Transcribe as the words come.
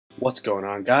What's going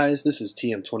on, guys? This is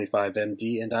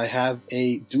TM25MD, and I have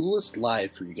a Duelyst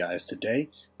live for you guys today.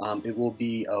 It will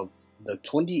be of the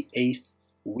 28th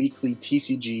weekly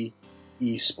TCG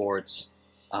Esports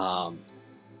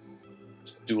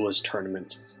Duelyst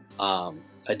tournament. I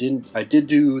did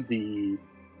do the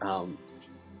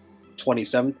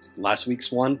 27th, last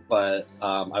week's one, but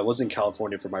I was in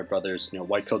California for my brother's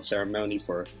white coat ceremony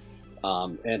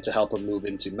and to help him move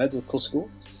into medical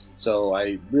school. So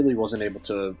I really wasn't able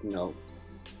to,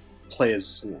 play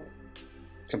as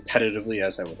competitively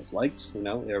as I would have liked.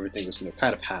 Everything was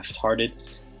kind of half-hearted.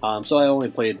 So I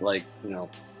only played like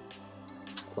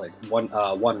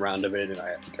one round of it, and I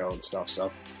had to go and stuff.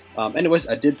 So, anyways,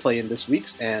 I did play in this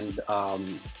week's, and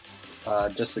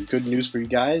just a good news for you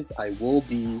guys. I will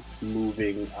be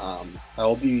moving. I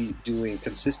will be doing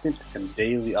consistent and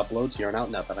daily uploads here on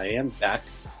out. Now that I am back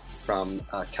from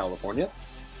California.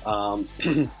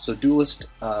 So Duelyst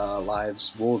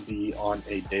lives will be on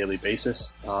a daily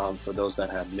basis for those that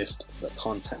have missed the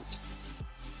content.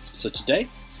 So today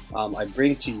I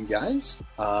bring to you guys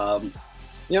a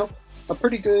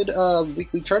pretty good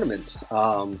weekly tournament.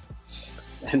 And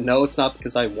no, it's not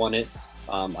because I won it.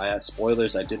 I had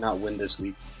spoilers, I did not win this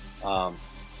week,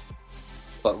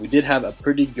 but we did have a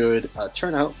pretty good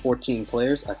turnout. 14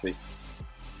 players, actually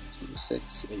 2,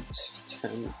 6, 8,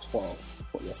 10, 12.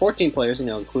 14 players,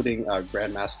 including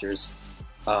Grandmasters,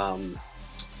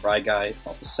 Guy,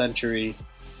 Alpha Century.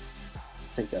 I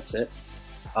think that's it.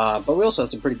 But we also have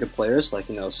some pretty good players like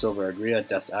Silver Agria,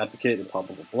 Death's Advocate,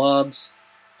 Improbable Blobs.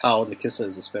 Pao Nikissa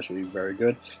is especially very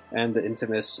good, and the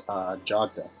infamous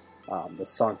Jogda, the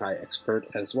Songhai expert,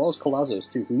 as well as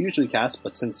Colazos too, who usually casts,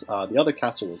 but since the other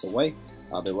caster was away,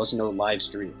 there was no live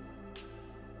stream.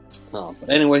 But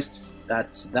anyways,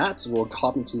 that's that. We'll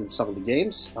hop into some of the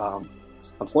games.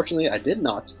 Unfortunately, I did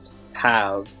not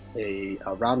have a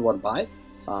round 1 bye,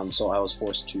 so I was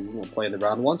forced to play in the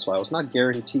round 1, so I was not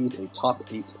guaranteed a top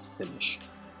 8 finish.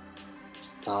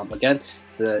 Again,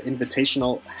 the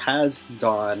Invitational has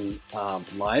gone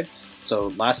live, so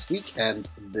last week and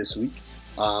this week,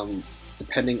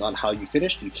 depending on how you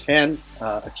finished, you can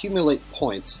accumulate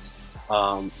points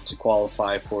to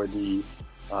qualify for the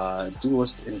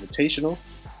Duelyst Invitational,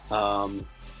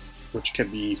 which can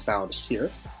be found here.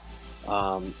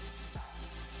 I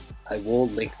will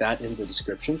link that in the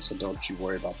description, so don't you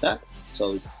worry about that.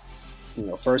 So,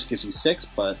 first gives you 6,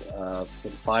 but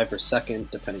 5 or second,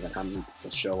 depending on how many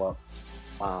people show up.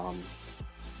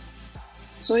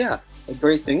 So yeah, a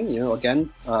great thing. Again,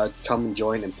 come and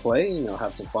join and play.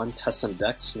 Have some fun, test some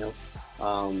decks.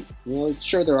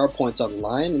 Sure there are points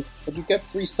online, but you get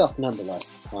free stuff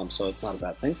nonetheless. So it's not a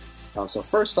bad thing. So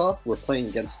first off, we're playing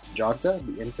against Jogda,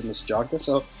 the infamous Jogda.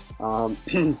 So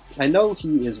I know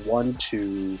he is one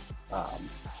to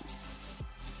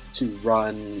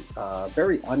run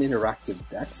very uninteractive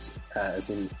decks, as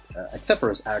in except for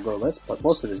his aggro list, but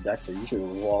most of his decks are usually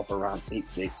revolve around 8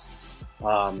 gates.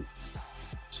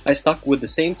 I stuck with the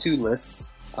same 2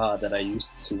 lists that I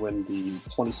used to win the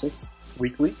 26th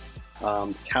weekly,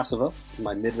 Cassava,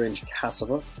 my mid-range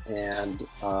Cassava, and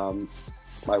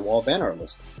my Wall Banner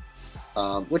list.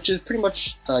 Which is pretty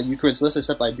much Euclid's list,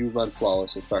 except I do run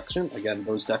Flawless Infection. Again,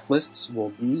 those deck lists will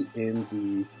be in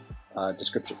the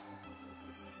description.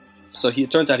 So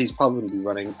it turns out he's probably going to be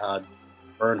running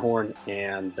Burnhorn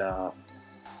and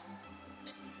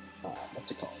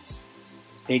what's it called?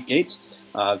 8 gates.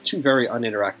 2 very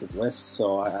uninteractive lists,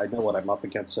 so I know what I'm up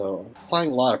against. So I'm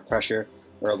applying a lot of pressure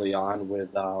early on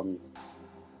with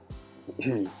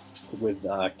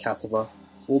Cassava.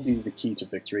 Will be the key to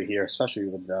victory here, especially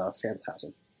with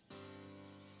Phantasm,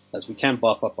 as we can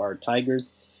buff up our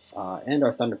Tigers and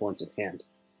our Thunderhorns in hand.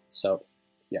 So,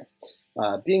 yeah.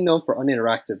 Being known for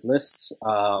uninteractive lists,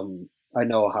 I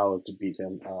know how to beat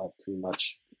him, pretty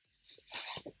much.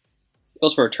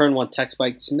 Goes for a turn 1 Tech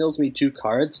Spike, mills me 2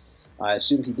 cards. I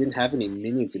assume he didn't have any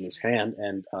minions in his hand,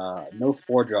 and no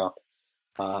 4-drop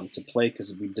to play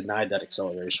because we denied that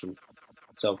acceleration.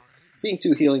 So, seeing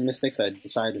 2 Healing Mystics, I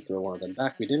decided to throw one of them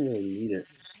back. We didn't really need it.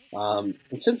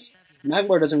 And since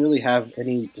Magmar doesn't really have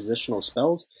any positional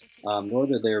spells, nor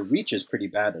do their reach is pretty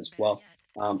bad as well,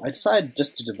 I decided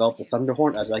just to develop the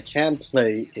Thunderhorn, as I can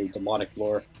play a Demonic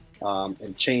Lore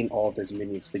and chain all of his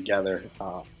minions together.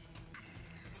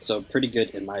 So pretty good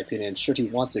in my opinion. Should he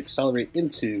want to accelerate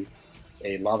into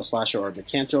a Lava Slasher or a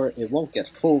Mecantor, it won't get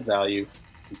full value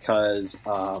because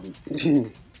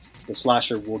the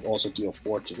Slasher would also deal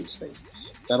 4 to his face,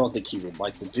 which I don't think he would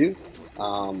like to do.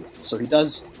 So he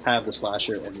does have the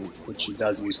Slasher, which he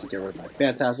does use to get rid of my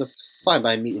Phantasm. Fine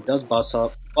by me. It does buff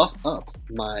up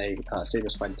my Saber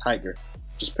Spine Tiger,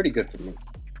 which is pretty good for me.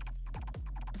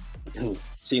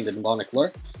 seeing the Demonic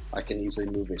Lure, I can easily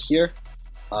move it here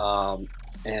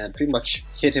and pretty much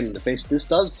hit him in the face. This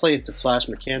does play into Flash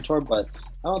Mercantor, but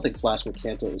I don't think Flash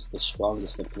Mercantor is the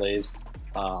strongest of plays,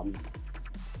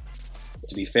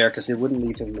 to be fair, because it wouldn't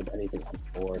leave him with anything on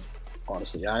board,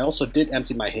 honestly. I also did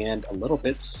empty my hand a little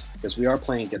bit, because we are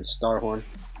playing against Starhorn,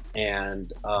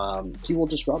 and he will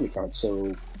just draw me cards,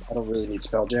 so I don't really need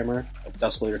Spelljammer.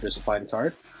 Desolator is a fine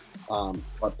card.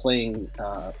 But playing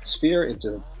Sphere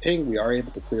into Ping, we are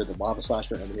able to clear the Lava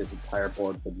Slasher and his entire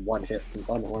board with one hit from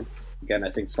Thunderhorn. Again, I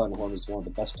think Thunderhorn is one of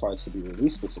the best cards to be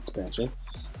released this expansion.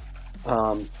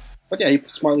 But yeah, he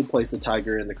smartly plays the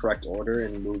Tiger in the correct order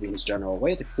and moving his general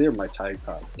away to clear my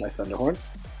Thunderhorn.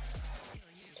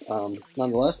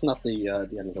 Nonetheless, not the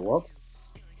end of the world.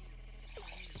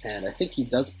 And I think he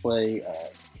does play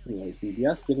his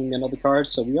BBS, giving me another card,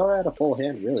 so we are at a full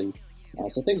hand, really.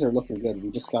 So things are looking good.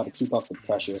 We just got to keep up the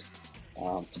pressure,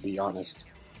 to be honest.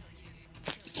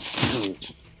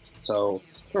 So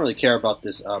I don't really care about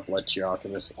this Blood Tier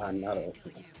Alchemist. I'm not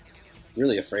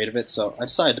really afraid of it, so I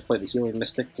decided to play the Healing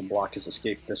Mystic to block his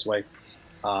escape this way.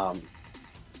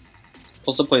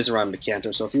 Also plays around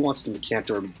Mercantor, so if he wants to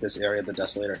Mercantor this area, the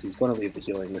Desolator, he's going to leave the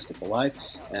Healing Mystic alive,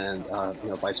 and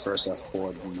vice versa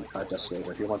for the Desolator.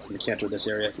 If he wants to Mercantor this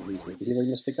area, he leaves the Healing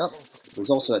Mystic up.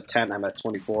 He's also at 10, I'm at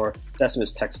 24.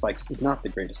 Decimus Tech Spikes is not the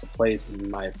greatest of plays,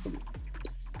 in my opinion.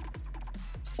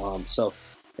 So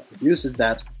he uses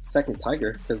that second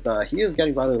Tiger, because he is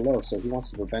getting rather low, so he wants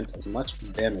to prevent as much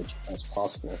damage as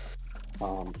possible,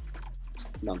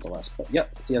 nonetheless. But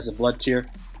yep, he has a Blood Tier.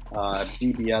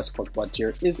 BBS plus Blood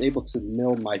Tier is able to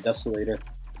mill my Desolator,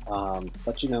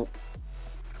 but it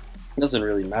doesn't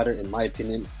really matter in my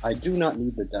opinion. I do not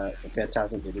need the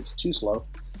Phantasm, it is too slow,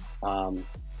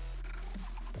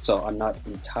 so I'm not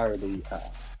entirely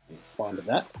fond of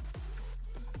that.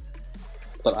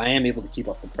 But I am able to keep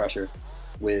up the pressure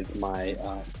with my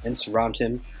and surround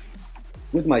him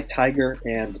with my Tiger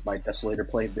and my Desolator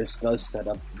play. This does set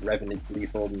up Revenant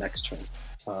lethal next turn.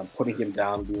 Putting him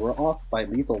down, we were off by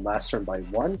lethal last turn by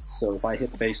 1, so if I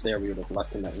hit face there, we would have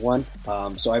left him at 1.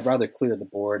 So I'd rather clear the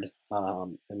board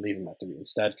and leave him at 3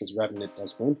 instead, because Revenant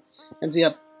does win. Ends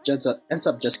up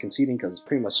just conceding, because it's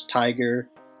pretty much Tiger,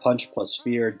 Punch plus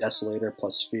Fear, Desolator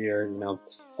plus Fear,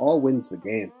 all wins the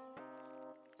game.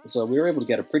 So we were able to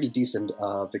get a pretty decent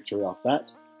victory off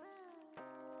that.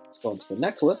 Let's go into the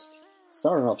next list.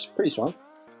 Starting off pretty strong.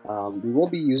 We will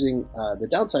be using the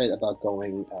downside about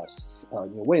going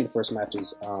winning the first match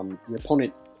is the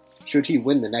opponent, should he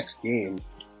win the next game,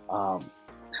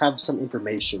 have some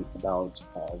information about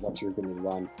what you're going to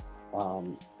run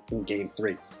in game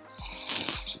 3.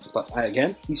 But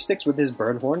again, he sticks with his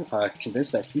Burnhorn,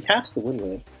 convinced that he has to win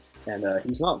with it, and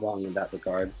he's not wrong in that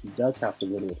regard. He does have to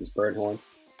win with his Burnhorn.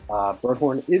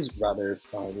 Burnhorn is rather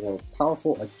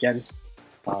powerful against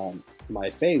my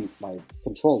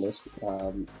control list.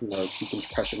 If he can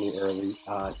pressure me early, he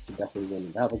can definitely win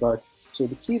in that regard. So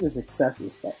the key to success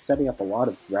is setting up a lot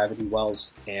of gravity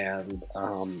wells and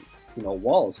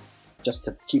walls, just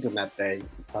to keep him at bay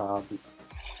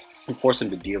and force him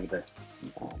to deal with it.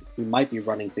 He might be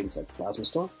running things like Plasma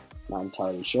Storm, not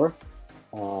entirely sure.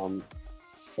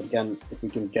 But again, if we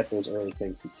can get those early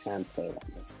things, we can play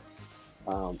around this.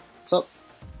 So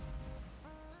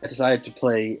I decided to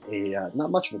play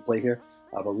not much of a play here,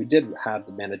 but we did have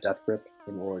the Mana Death Grip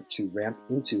in order to ramp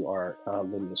into our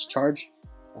Luminous Charge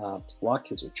to block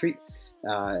his retreat.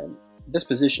 This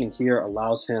positioning here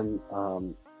allows him,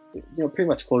 pretty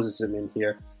much closes him in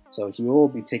here, so he will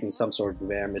be taking some sort of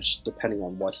damage depending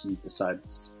on what he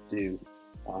decides to do.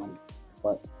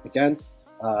 But again,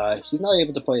 he's not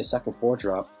able to play a second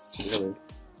 4-drop, really,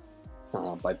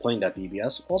 by playing that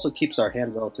BBS. Also keeps our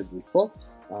hand relatively full,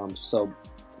 so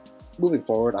moving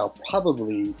forward, I'll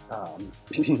probably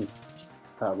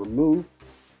remove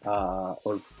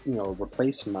or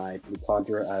replace my Blue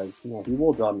Conjurer, as he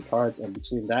will draw me cards, and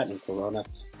between that and Corona,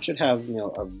 should have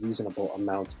a reasonable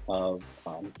amount of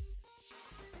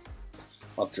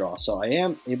draw. So I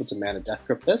am able to Mana Death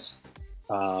Grip this.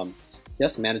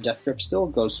 Yes, Mana Death Grip still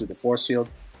goes through the force field,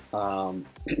 and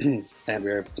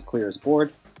we're able to clear his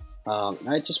board. And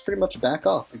I just pretty much back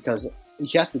off, because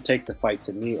he has to take the fight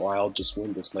to me, or I'll just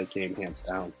win this late game hands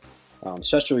down.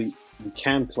 Especially, we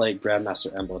can play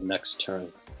Grandmaster Emblem next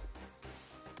turn.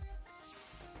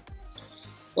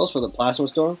 Goes for the Plasma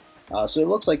Storm. So it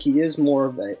looks like he is more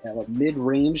of a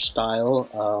mid-range style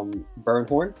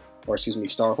Burnhorn, or excuse me,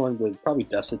 Starhorn, with probably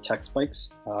Decimus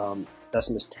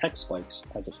Tech Spikes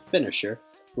as a finisher,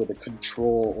 with a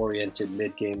control-oriented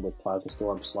mid-game with Plasma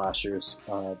Storm, Slashers,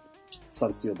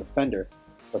 Sunsteel Defender.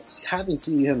 But having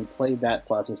seen him play that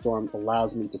Plasma Storm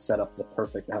allows me to set up the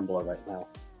perfect Embla right now.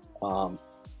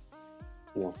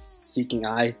 Seeking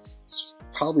Eye is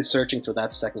probably searching for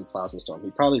that second Plasma Storm.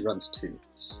 He probably runs 2.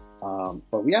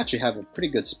 But we actually have a pretty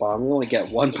good spawn. We only get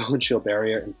 1 Bone Shield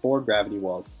Barrier and 4 Gravity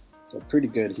Walls. So pretty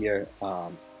good here.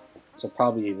 So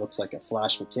probably looks like a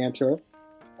Flash Mercantor.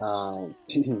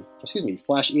 Excuse me,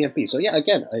 Flash EMP. So yeah,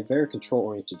 again, a very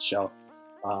control-oriented shell.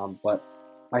 But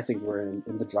I think we're in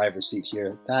the driver's seat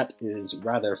here. That is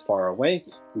rather far away.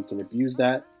 We can abuse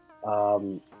that.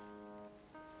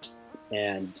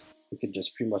 And we can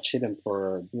just pretty much hit him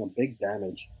for big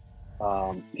damage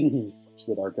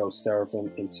with our Ghost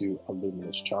Seraphim into a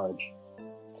Luminous Charge.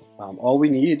 All we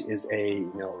need is a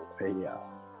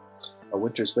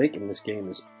Winter's Wake, and this game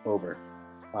is over.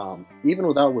 Even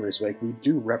without Winter's Wake, we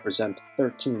do represent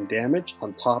 13 damage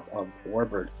on top of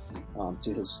Warbird to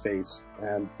his face,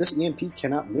 and this EMP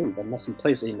cannot move unless he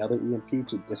plays another EMP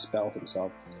to dispel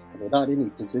himself. And without any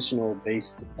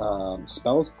positional-based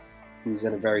spells, he's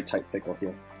in a very tight pickle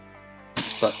here.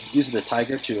 But using the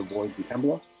Tiger to avoid the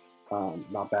Embla,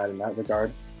 not bad in that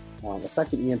regard. The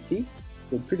second EMP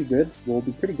will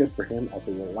be pretty good for him, as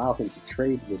it will allow him to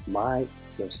trade with my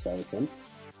Ghost Seraphim.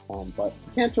 But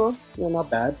Cantor, not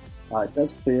bad. It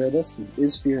does clear this. He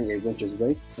is fearing a Winter's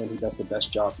Wake, and he does the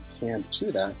best job he can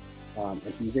to that. And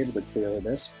he's able to clear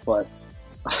this, but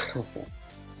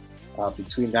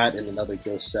between that and another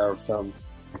Ghost Seraphim,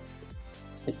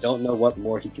 I don't know what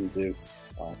more he can do,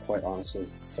 quite honestly.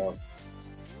 So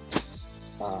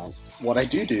what I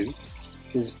do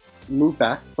is move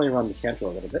back, play around the Cantor a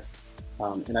little bit,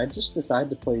 and I just decided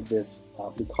to play this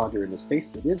Blue Conjure in his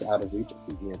face. It is out of reach of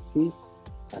the EMP,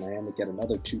 and I am to get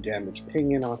another 2 damage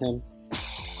ping in on him,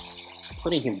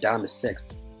 putting him down to 6.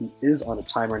 He is on a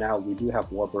timer now. We do have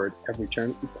Warbird every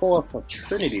turn. We pull off a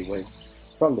Trinity Wave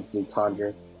from the Blue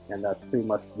Conjure, and that's pretty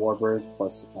much Warbird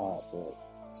plus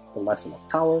the Lesson of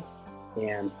Power,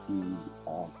 and the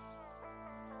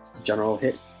General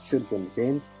Hit should win the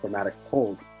game. Chromatic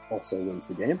Hold also wins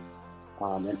the game.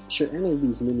 And should any of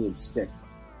these minions stick,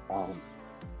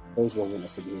 those will win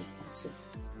us the game, honestly.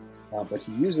 But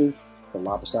he uses the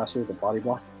Lava Saucer, the Body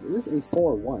Block. It is a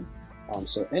 4-1.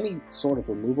 So any sort of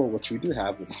removal, which we do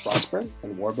have with Frostburn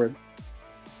and Warbird,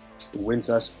 wins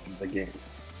us the game.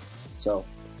 So,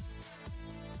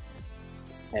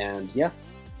 and yeah,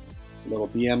 it's a little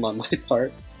BM on my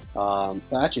part.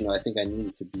 But actually, no, I think I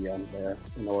needed to BM there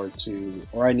in order to,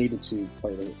 or I needed to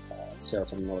play the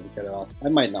Seraphim in order to get it off. I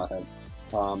might not have,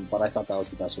 but I thought that was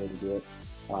the best way to do it.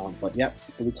 But yeah,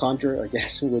 the Conjure again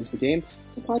wins the game.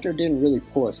 The Conjure didn't really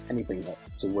pull us anything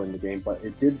to win the game, but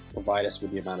it did provide us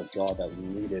with the amount of draw that we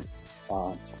needed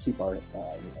to keep our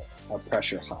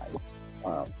pressure high.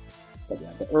 But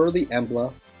yeah, the early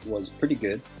Embla was pretty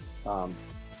good,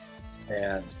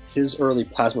 and his early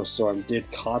Plasma Storm did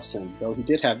cost him, though he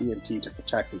did have EMP to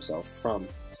protect himself from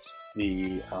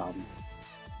the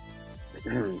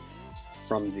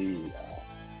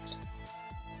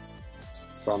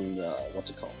from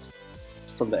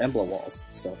the Embla walls.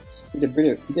 So he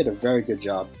did a very good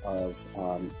job of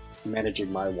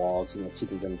managing my walls,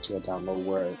 keeping them to a down low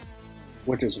where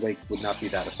Winter's Wake would not be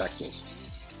that effective.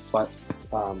 But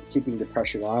keeping the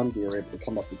pressure on, we were able to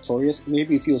come up victorious.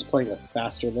 Maybe if he was playing a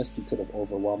faster list, he could have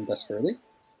overwhelmed us early.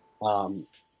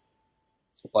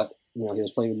 But he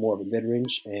was playing more of a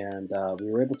mid-range, and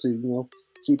we were able to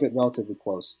keep it relatively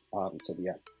close to the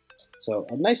end. So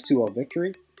a nice 2-0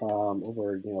 victory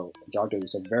over Jogdo,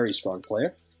 who's a very strong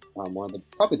player, one of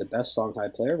probably the best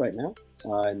Songhai player right now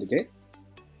in the game.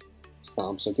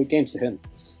 So good games to him.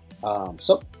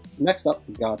 So next up,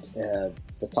 we got the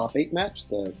top 8 match,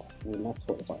 not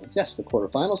quarterfinals. Yes, the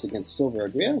quarterfinals against Silver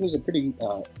Agria, who's a pretty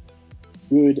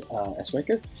good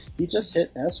S-ranker. He just hit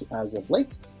S as of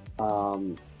late,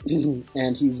 and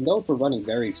he's known for running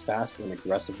very fast and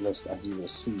aggressive lists, as you will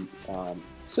see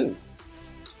soon.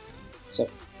 So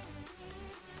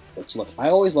let's look. I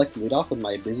always like to lead off with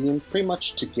my Abyssian, pretty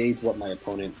much to gauge what my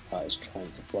opponent is trying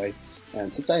to play.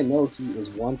 And since I know he is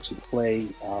one to play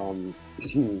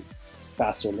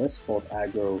faster lists, both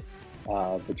aggro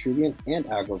Vitruvian and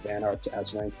aggro Vanart to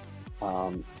S-rank,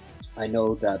 I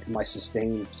know that my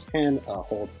sustain can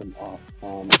hold him off.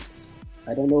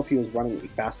 I don't know if he was running a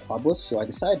fast Obelisk, so I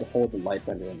decided to hold the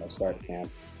Lightbender in my starter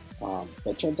camp. But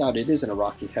it turns out it is an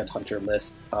Iraqi Headhunter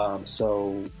list,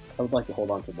 so I would like to hold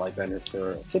on to Lightbender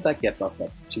for, should that get buffed up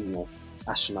to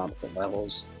astronomical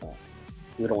levels.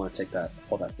 We don't want to take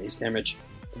all that base damage,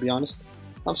 to be honest.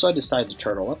 So I decided to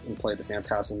turtle up and play the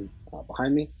Phantasm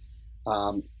behind me.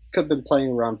 Could have been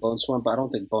playing around Bone Swarm, but I don't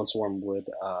think Bone Swarm would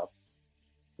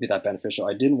be that beneficial.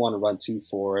 I didn't want to run too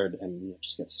forward and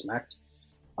just get smacked.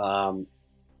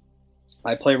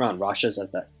 I play around Rasha's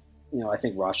at that. I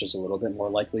think Rasha's a little bit more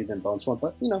likely than Bone Swarm,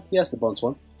 but he has the Bone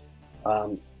Swarm.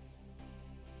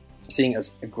 Seeing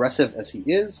as aggressive as he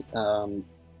is,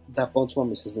 that Bone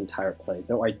Swarm is his entire play.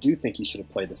 Though I do think he should have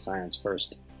played the Science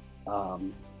First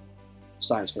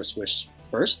Wish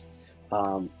first.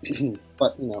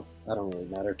 But that don't really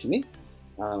matter to me.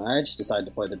 I just decided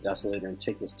to play the Desolator and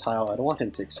take this tile. I don't want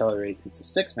him to accelerate into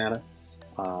 6 mana,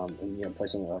 and play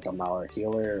something like a Mauer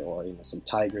Healer or some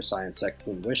Tiger Science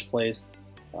Second Wish plays.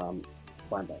 Fine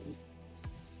by me.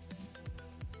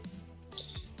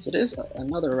 So it is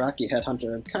another Iraqi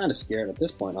Headhunter. I'm kind of scared at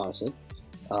this point, honestly.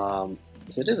 So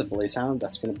it is a Blazehound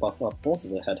that's going to buff up both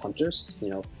of the Headhunters,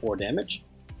 4 damage.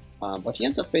 But he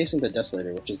ends up facing the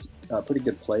Desolator, which is a pretty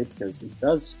good play because it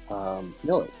does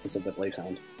mill it because of the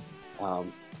Blazehound.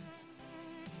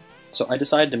 So I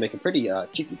decided to make a pretty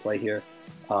cheeky play here.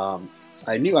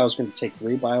 I knew I was going to take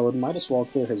 3, but I might as well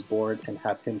clear his board and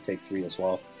have him take 3 as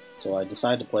well. So I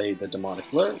decided to play the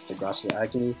Demonic Lure, the Grasshopper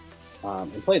Agony,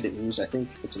 and play the Ooze. I think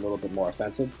it's a little bit more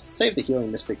offensive. Save the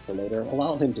Healing Mystic for later.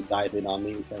 Allow him to dive in on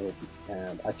me,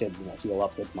 and I could heal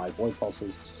up with my Void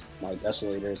Pulses, my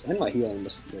Desolators, and my Healing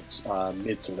Mystics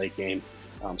mid to late game.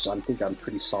 So I think I'm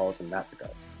pretty solid in that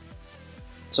regard.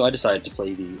 So I decided to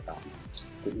play the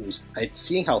Ooze.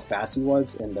 Seeing how fast he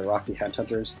was in the Rocky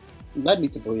Headhunters led me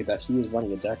to believe that he is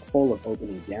running a deck full of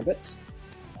opening gambits.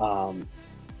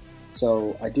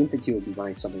 So I didn't think he would be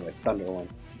running something like Thunderhorn,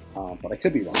 but I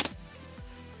could be wrong.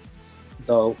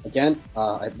 Though, again,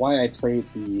 why I played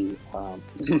the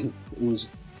Ooze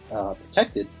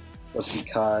Protected was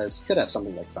because he could have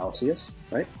something like Valsius,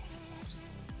 right?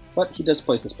 But he does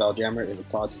place the Spelljammer and it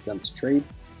causes them to trade,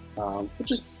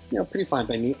 which is pretty fine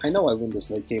by me. I know I win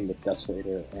this late game with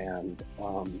Desolator and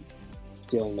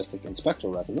Healing Mystic and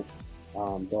Spectral Revenant.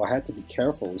 Though I had to be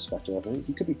careful with Spectral Revenant.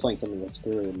 He could be playing something like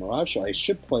Superior Mirage, so I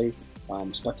should play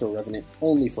Spectral Revenant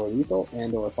only for lethal,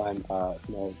 and or if I'm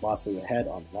vastly ahead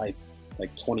on life,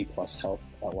 like 20 plus health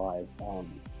alive,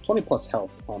 20 plus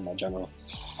health on my general.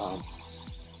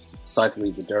 Decide to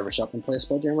leave the Dervish up and play a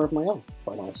Spelljammer of my own,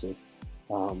 quite honestly.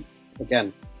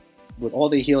 Again, with all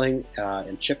the healing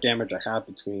and chip damage I have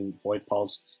between Void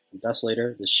Pulse and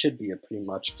Desolator, this should be a pretty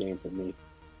much game for me.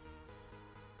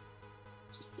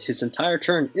 His entire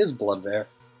turn is Blood of Air,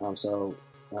 so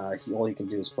all he can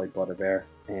do is play Blood of Air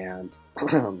and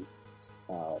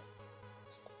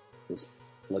his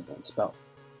Bloodborne spell.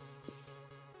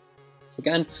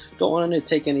 Again, don't want him to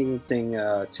take anything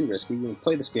too risky. You can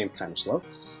play this game kind of slow.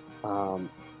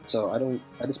 So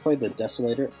I just played the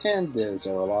Desolator and the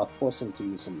Zeraloth, force him to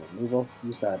use some removal.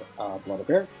 Use that Blood of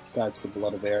Air. That's the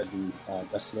Blood of Air, the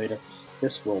Desolator.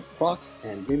 This will proc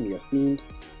and give me a Fiend,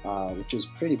 which is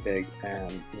pretty big,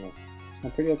 and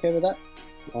I'm pretty okay with that,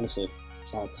 honestly,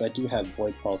 because I do have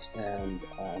Void Pulse and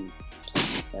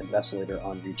Desolator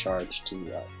on recharge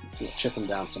to chip him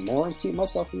down some more and keep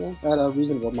myself at a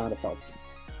reasonable amount of health.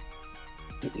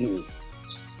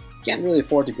 Can't really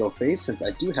afford to go face since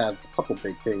I do have a couple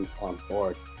big things on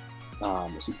board.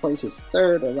 As he plays his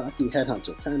third Iraqi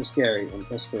Headhunter, kind of scary, and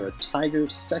goes for a Tiger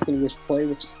Second Wish play,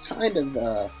 which is kind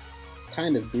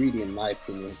of greedy in my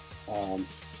opinion.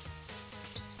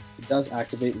 It does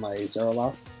activate my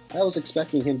Zeraloth. I was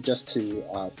expecting him just to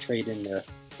trade in there,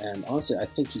 and honestly I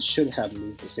think he should have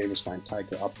moved the Saberspine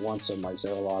Tiger up once, so my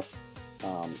Zeraloth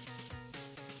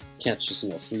can't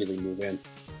just freely move in.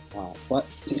 But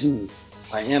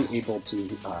I am able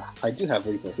to, I do have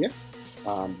lethal here.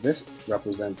 This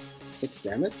represents 6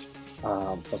 damage,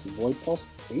 plus Void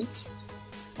Pulse, 8.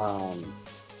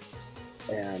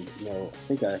 And, I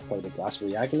think I played a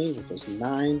Grasshopper Agony, which was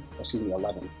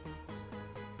 11.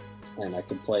 And I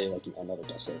could play, another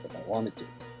Desolator if I wanted to.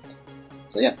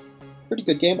 So yeah, pretty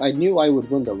good game. I knew I would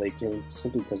win the late game,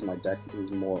 simply because my deck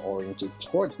is more oriented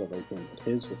towards the late game than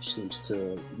his, which seems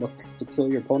to look to kill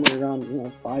your opponent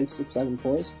around, 5, 6, 7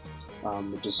 cores.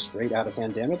 Which is straight out of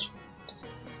hand damage.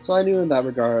 So I knew in that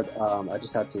regard, I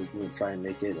just had to try and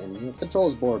make it and control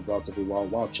his board relatively well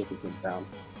while chipping him down.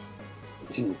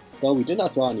 Though we did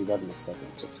not draw any Revenants that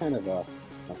game, so kind of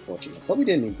unfortunate, but we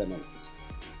didn't need them anyways.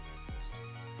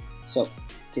 So,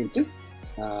 game 2.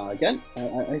 Again,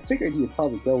 I figured he would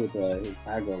probably go with his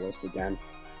aggro list again.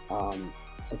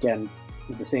 Again,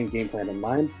 with the same game plan in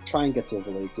mind, try and get to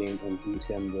the late game and beat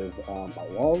him with my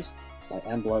walls, my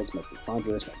Emblas, my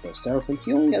Conjurers, my Ghost Seraphim.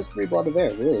 He only has 3 Blood of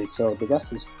Air, really, so the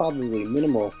rest is probably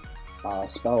minimal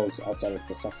spells outside of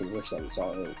the Second Wish that we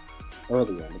saw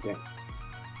earlier in the game.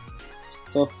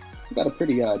 So we got a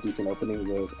pretty decent opening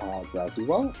with Gravity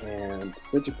Well and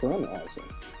Frigid Corona, honestly.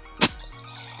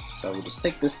 So we just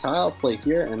take this tile, play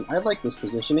here, and I like this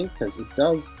positioning because it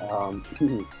does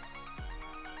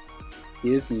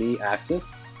give me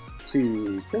access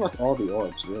to pretty much all the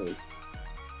orbs, really.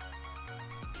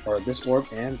 Or this orb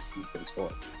and this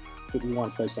orb. If we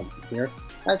want to play something here,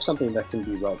 I have something that can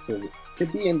be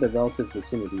could be in the relative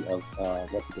vicinity of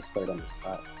what we just played on this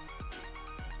tile.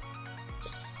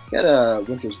 Get a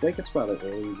Winter's Wake, it's rather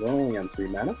early, we're only on 3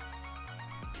 mana,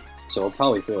 so we'll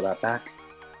probably throw that back.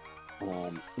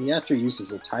 He actually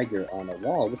uses a tiger on a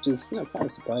wall, which is kind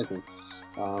of surprising,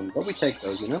 but we take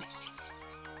those,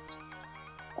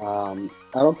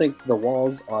 I don't think the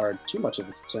walls are too much of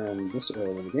a concern this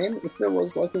early in the game. If it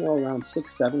was like around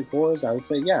 6-7 cores, I would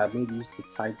say yeah, maybe use the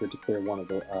tiger to clear one of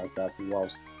the gravity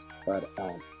walls, but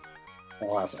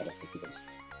alas, I don't think it is.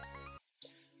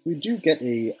 We do get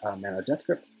a mana death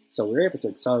grip, so we're able to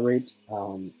accelerate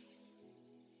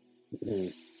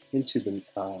into the.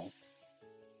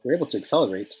 We're able to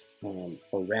accelerate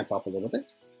or ramp up a little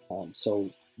bit. So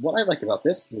what I like about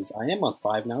this is I am on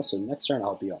 5 now, so next turn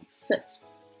I'll be on 6.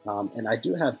 And I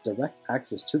do have direct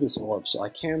access to this orb, so I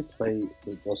can play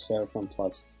a Ghost Seraphim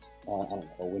plus, I don't know,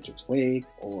 a Winter's Wake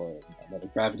or another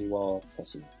Gravity Wall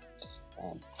plus.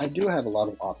 I do have a lot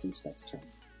of options next turn.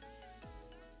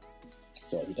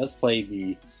 So he does play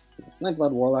the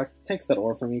Flameblood Warlock, takes that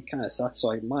orb from me, kind of sucks.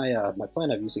 So my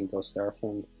plan of using Ghost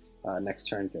Seraphim next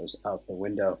turn goes out the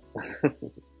window.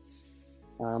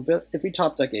 But if we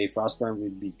top deck a Frostburn,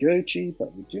 we'd be Gucci,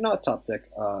 but we do not top deck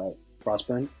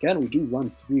Frostburn. Again, we do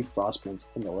run 3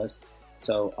 Frostburns in the list,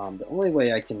 so the only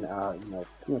way I can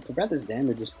prevent this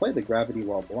damage is play the Gravity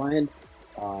Wall blind,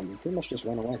 and pretty much just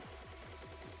run away.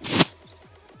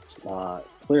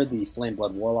 Clear the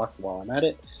Flameblood Warlock while I'm at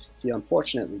it. He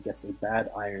unfortunately gets a bad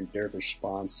Iron Dervish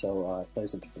spawn, so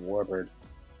plays into the Warbird.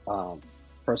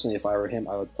 Personally, if I were him,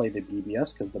 I would play the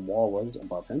BBS because the wall was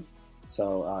above him,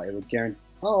 so it would guarantee,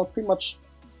 pretty much,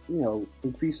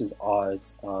 increases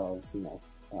odds of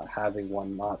having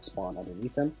one not spawn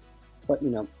underneath him. But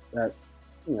that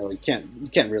you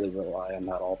can't really rely on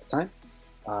that all the time.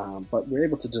 But we're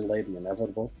able to delay the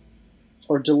inevitable,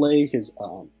 or delay his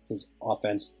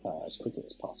offense as quickly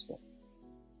as possible.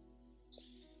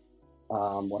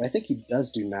 What I think he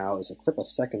does do now is equip a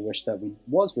Second Wish that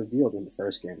was revealed in the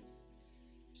first game,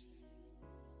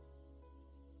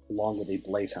 along with a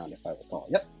Blaze Hound, if I recall.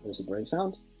 Yep, there's a Blaze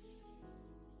Hound.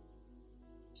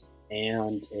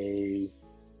 And a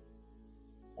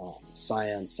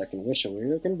Cyan Second Wish, and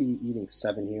we're going to be eating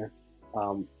 7 here.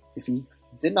 If he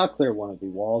did not clear one of the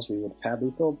walls, we would have had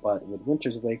lethal, but with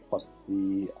Winter's Wake plus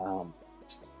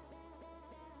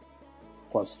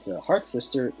the Heart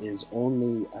Sister is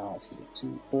only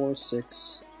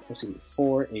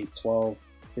 4, 8, 12,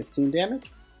 15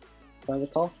 damage, if I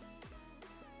recall.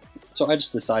 So I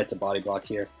just decide to body block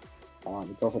here,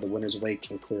 go for the Winter's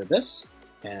Wake and clear this,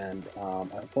 and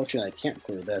unfortunately I can't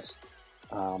clear this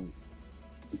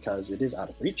because it is out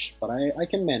of reach, but I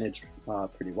can manage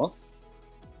pretty well.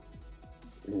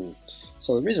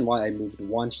 So the reason why I moved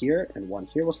 1 here and 1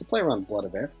 here was to play around Blood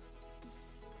of Air.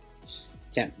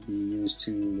 Can't be used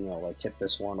to like hit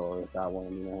this one or that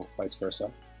one, vice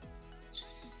versa.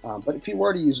 But if you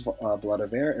were to use Blood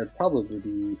of Air, it would probably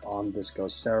be on this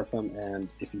Ghost Seraphim, and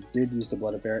if you did use the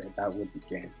Blood of Air, that would be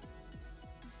game.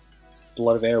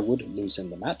 Blood of Air would lose him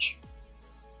the match.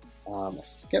 I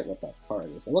forget what that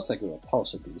card is. It looks like a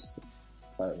Repulsor Beast,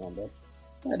 if I remember.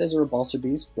 That is a Repulsor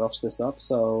Beast, buffs this up,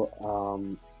 so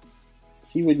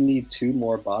he would need 2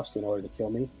 more buffs in order to kill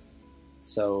me.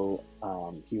 So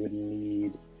he would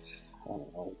need, I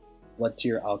don't know, Blood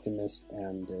Tier Alchemist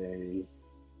and a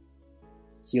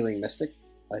Healing Mystic,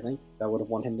 I think. That would have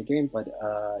won him the game, but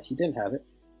he didn't have it.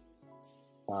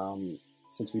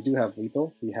 Since we do have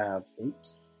lethal, we have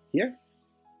 8 here,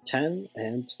 10,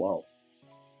 and 12.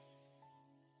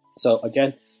 So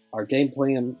again, our game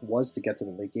plan was to get to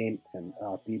the late game and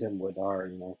beat him with our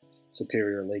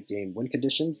superior late game win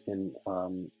conditions in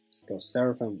Ghost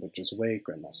Seraphim, Winter's Wake,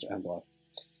 Grandmaster Embla.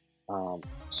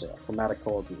 So yeah, Chromatic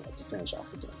Cold, to finish off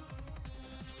the game.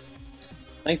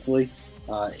 Thankfully,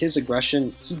 his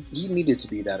aggression, he needed to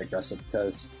be that aggressive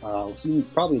because he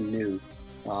probably knew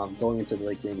going into the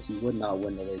late game he would not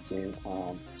win the late game,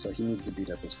 so he needed to beat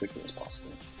us as quickly as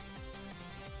possible.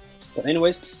 But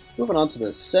anyways, moving on to the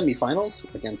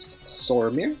semifinals against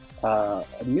Soromir, a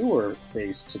newer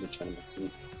face to the tournament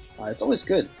scene. It's always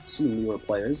good to see newer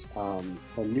players, or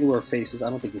newer faces. I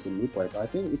don't think he's a new player, but I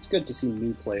think it's good to see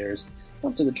new players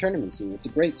come to the tournament scene. It's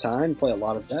a great time, play a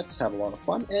lot of decks, have a lot of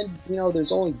fun, and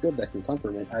there's only good that can come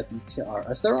from it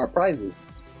as there are prizes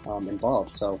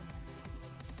involved. So,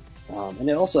 and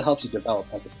it also helps you develop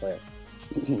as a player.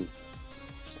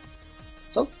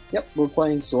 So, yep, we're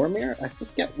playing Sormir. I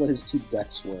forget what his 2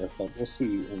 decks were, but we'll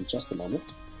see in just a moment.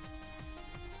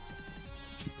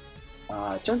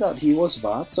 It turns out he was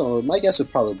Voth, so my guess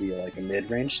would probably be like a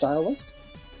mid-range style list.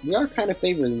 We are kind of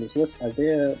favored in this list as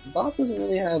Voth doesn't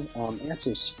really have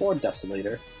answers for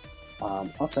Desolator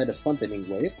outside of Thumpening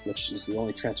Wave, which is the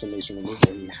only transformation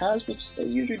removal he has, which they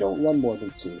usually don't run more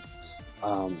than 2.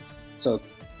 So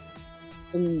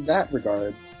in that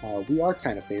regard, we are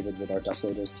kind of favored with our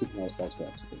Desolators, keeping ourselves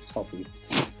relatively healthy.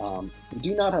 We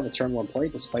do not have a turn 1 play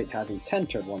despite having 10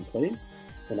 turn 1 plays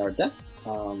in our deck.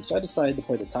 So I decided to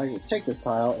play the Tiger, take this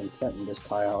tile and threaten this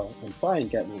tile and try and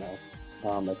get,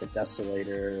 like a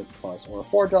Desolator plus, or a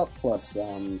 4-drop plus,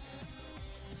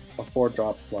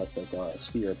 like a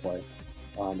Sphere play.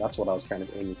 That's what I was kind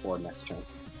of aiming for next turn.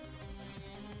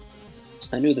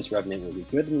 I knew this Revenant would be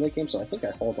good in the late game, so I think I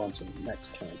hold on to the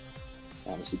next turn.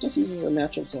 So he just uses a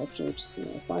natural selection, which is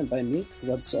fine by me, because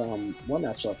that's one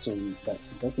natural selection that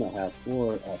he does not have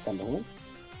for Thunderhorn.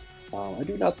 I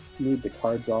do not need the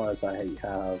card draw as I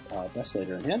have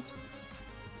Desolator in hand.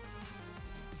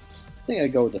 I think I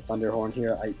go with the Thunderhorn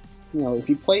here. If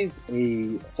he plays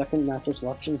a second natural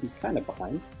selection, he's kind of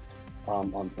behind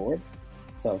on board.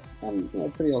 So I'm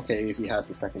pretty okay if he has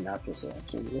the second natural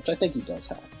selection, which I think he does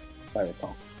have, if I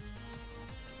recall.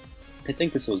 I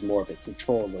think this was more of a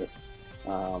control list.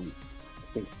 I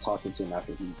think talking to him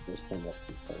after he was playing up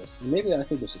controls. Maybe I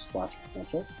think this is Flash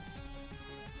Potential.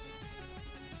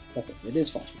 Okay, it is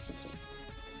Flash Potential.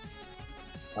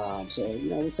 So,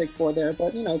 we take 4 there,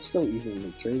 but, it's still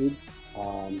evenly traded.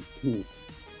 I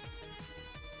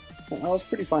was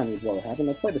pretty fine with what happened.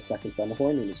 I played the second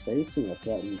Thunderhorn in his face,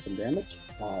 threatening some damage,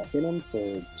 hit him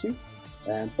for 2,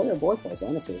 and play a Void Pulse,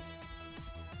 honestly.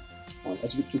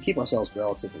 As we can keep ourselves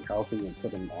relatively healthy and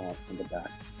put him in the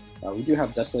back. We do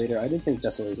have Desolator. I didn't think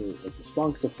Desolator was the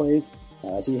strongest of plays,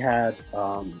 as he had,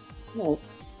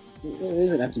 it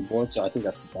is an empty board, so I think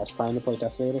that's the best time to play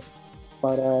Desolator.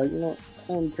 But,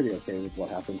 I'm pretty okay with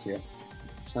what happens here.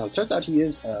 It turns out he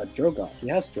is Drogon. He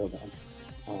has Drogon,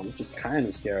 which is kind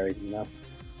of scary,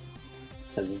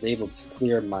 as he's able to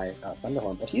clear my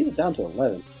Thunderhorn. But he is down to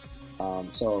 11,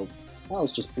 so I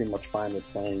was just pretty much fine with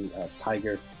playing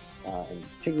Tiger and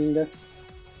pinging this,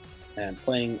 and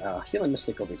playing Healing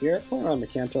Mystic over here, playing around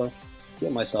Mecantor,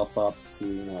 heal myself up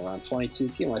to around 22,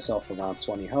 keep myself around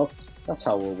 20 health. That's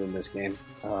how we'll win this game,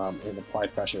 and apply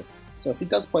pressure. So if he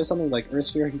does play something like Earth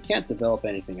Sphere, he can't develop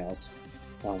anything else,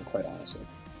 quite honestly.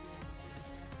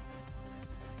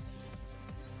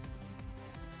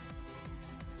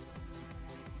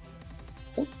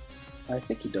 So, I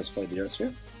think he does play the Earth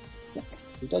Sphere. Yeah,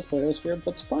 he does play Earth Sphere,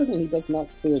 but surprisingly he does not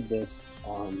clear this,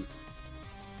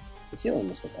 Healing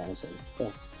Mystic, honestly.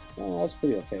 So, I was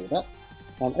pretty okay with that.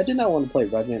 I did not want to play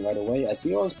Revenant right away, as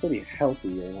he was pretty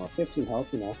healthy, 15 health,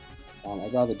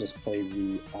 I'd rather just play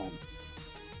the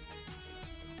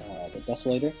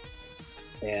Desolator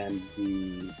and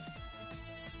the.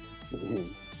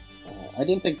 I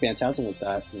didn't think Phantasm was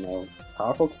that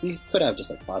powerful, because he could have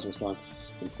just like Plasma Storm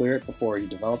and clear it before he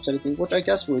develops anything, which I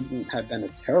guess wouldn't have been a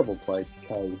terrible play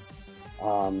because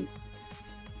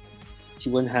he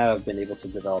wouldn't have been able to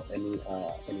develop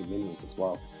any minions as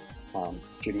well.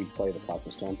 Should he play the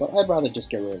Plasma Storm, but I'd rather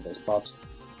just get rid of those buffs.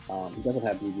 He doesn't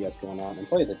have BBS going on, and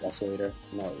play the Desolator.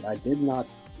 I did not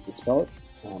dispel it,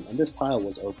 and this tile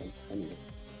was open anyways.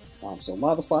 So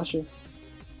Lava Slasher,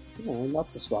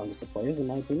 not the strongest of players in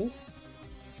my opinion.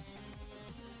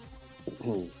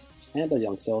 And a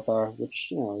young Silthar,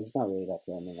 which, is not really that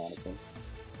threatening, honestly.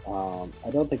 I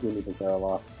don't think we need the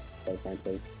Zeraloth, quite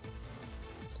frankly.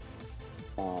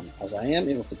 As I am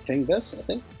able to ping this, I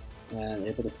think, and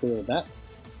able to clear that.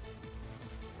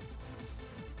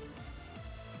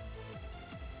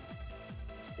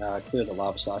 Clear the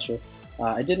Lava Slasher.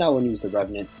 I did not want to use the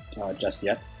Revenant just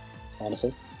yet,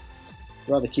 honestly. I'd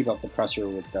rather keep up the pressure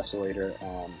with Desolator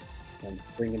and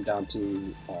bring him down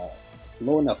to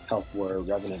low enough health where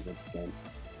Revenant wins the game.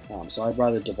 So I'd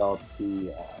rather develop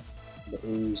the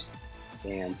Ooze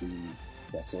and the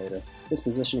Desolator. This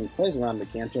positioning plays around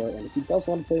Mecantor, and if he does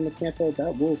want to play Mecantor,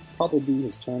 that will probably be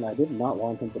his turn. I did not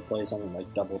want him to play something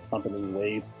like Double Thumpening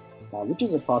Wave, which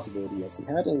is a possibility as he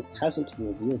hasn't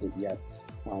revealed it yet.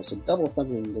 So Double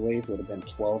Thumpening the Wave would have been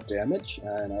 12 damage,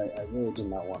 and I really did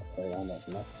not want to play around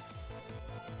that.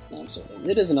 So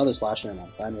it is another slasher, and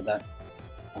I'm fine with that.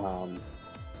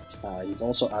 He's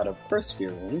also out of Earth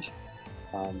Sphere range,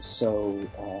 so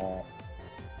I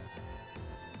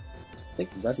think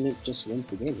Revenant just wins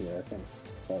the game here, I think,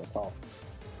 if I recall.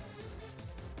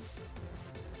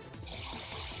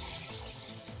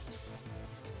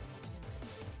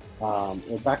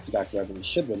 or back-to-back Revenant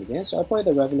should win the game. So I play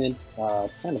the Revenant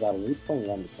kind of out of reach, playing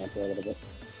around the Cantor a little bit.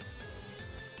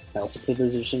 I also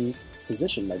position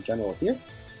my General here,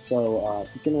 so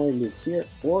he can only move here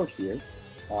or here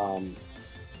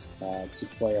to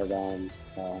play around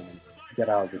to get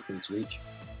out of this thing's reach.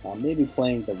 Maybe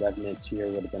playing the Revenant here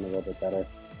would have been a little bit better.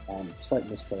 Slight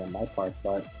misplay on my part,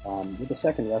 but with the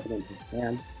second Revenant in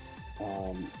hand,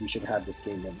 we should have this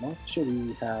game win. Not should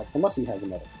we have, unless he has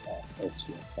another Earth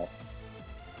Sphere, but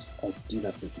I do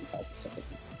not think he has the second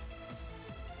Earth Sphere.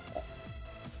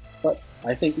 But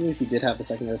I think even if he did have the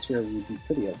second Earth Sphere, we'd be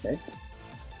pretty okay.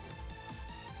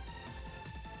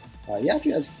 He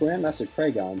actually has Grandmaster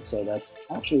Kragon, so that's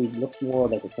actually looks more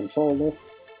like a control list.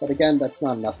 But again, that's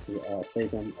not enough to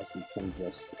save him, as we can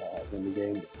just win the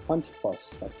game with Punch plus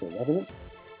Spectral Revenant.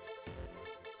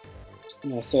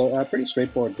 So a pretty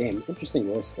straightforward game.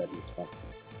 Interesting list that he's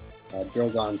running.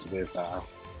 Drogons with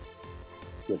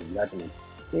Revenant.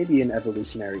 Maybe an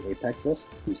evolutionary Apex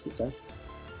list, who's to say.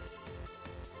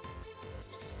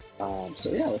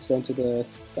 So yeah, let's go into the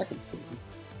second game.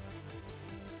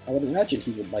 I would imagine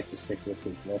he would like to stick with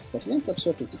his list, but he ends up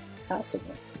switching to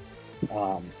Cassava.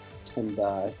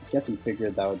 I guess he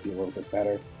figured that would be a little bit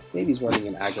better. Maybe he's running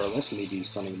an aggro list, maybe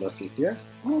he's running Lurking Fear.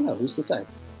 I don't know, who's to say?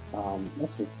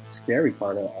 That's the scary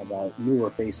part about newer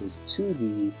faces to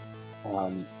the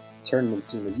tournament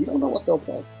scene, is you don't know what they'll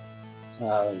play.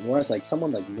 Whereas like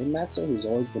someone like Minmaxer, who's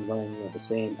always been running the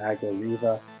same aggro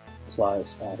Riva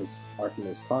plus his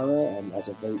Arcanist Kara, and as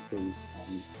of late his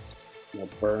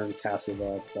Burn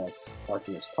Cassava plus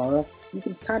Arcanist Kara, you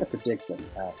can kind of predict what he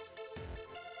has.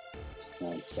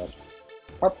 So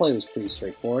our play was pretty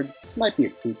straightforward. This might be a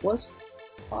creep list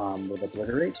with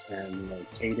Obliterate and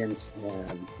Cadence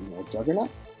and Juggernaut.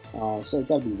 So we've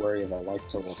got to be wary of our life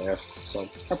total there. So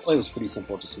our play was pretty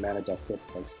simple, just mana death grip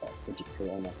plus Frigid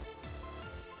Corona.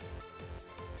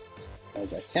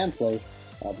 As I can play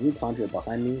Blue Conjurer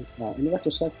behind me. In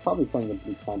retrospect, probably playing the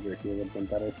Blue Conjurer here would have been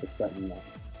better to threaten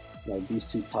these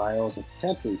two tiles and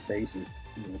potentially face and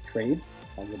trade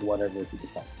with whatever he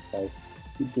decides to play.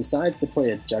 He decides to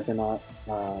play a Juggernaut.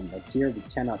 Like here, we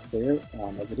cannot clear,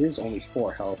 as it is only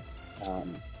 4 health,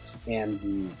 and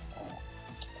the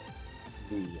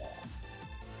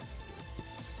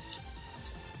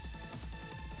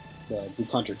Blue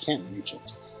Conjurer can't reach it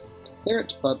to clear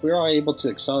it, but we are able to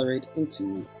accelerate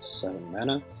into 7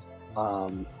 mana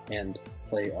and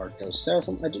play our Ghost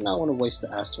Seraphim. I do not want to waste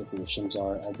the Aspect for the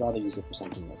Shimzar. I'd rather use it for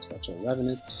something like Spectral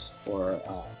Revenant or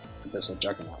Abyssal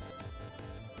Juggernaut.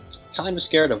 Kind of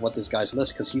scared of what this guy's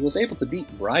list, because he was able to beat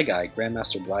Bryguy,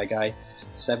 Grandmaster Bryguy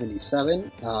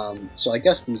 77. So I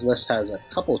guess these lists has a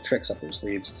couple of tricks up their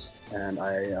sleeves, and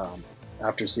I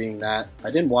after seeing that,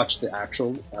 I didn't watch the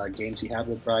actual games he had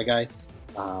with Bryguy,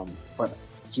 but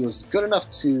he was good enough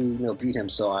to beat him,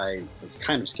 so I was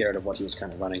kind of scared of what he was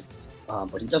kind of running.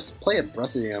 But he does play a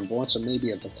Breath of the Unborn, so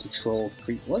maybe of a control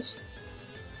creep list.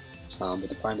 With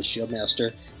the Primus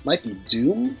Shieldmaster, might be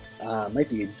Doom, might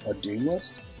be a Doom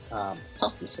list.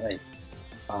 Tough to say,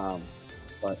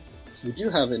 but we do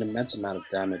have an immense amount of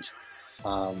damage,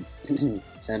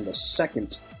 and a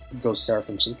second Ghost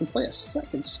Seraphim, so we can play a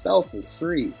second spell for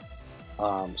free.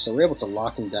 So we're able to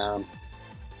lock him down,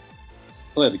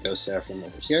 play the Ghost Seraphim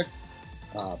over here,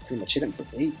 pretty much hit him for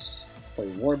 8, play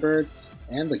Warbird,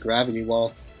 and the Gravity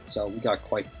Wall, so we got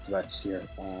quite the threats here,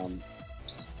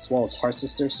 as well as Heart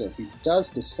Sister. So if he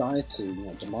does decide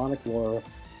to Demonic Lure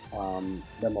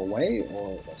them away,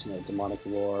 or Demonic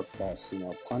Lure plus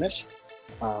Punish,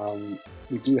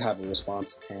 we do have a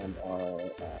response and are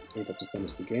able to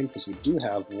finish the game, because we do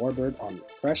have Warbird on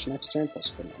Fresh next turn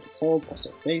plus Cold plus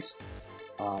our face.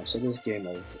 So this game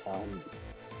is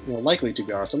likely to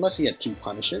be ours, unless he had 2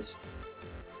 punishes.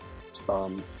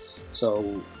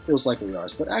 So it was likely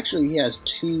ours, but actually he has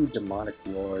 2 Demonic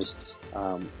Lures,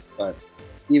 but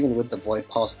even with the Void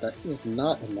Pulse, that is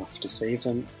not enough to save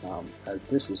him, as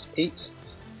this is 8,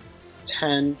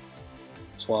 10,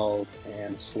 12,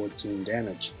 and 14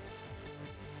 damage.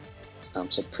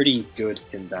 So pretty good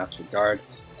in that regard.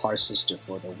 Heart Sister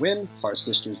for the win. Heart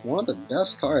Sister is one of the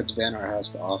best cards Vanar has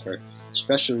to offer,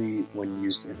 especially when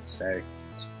used in Fae.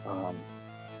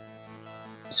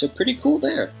 So pretty cool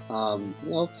there.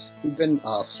 We've been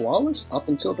flawless up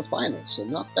until the finals, so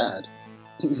not bad.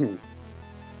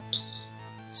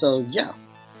 So yeah,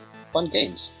 fun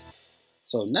games.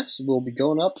 So next we'll be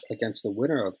going up against the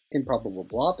winner of Improbable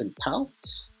Blob and Pow.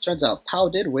 Turns out Pow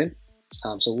did win,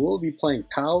 so we'll be playing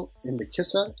Pow in the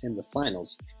Kissa in the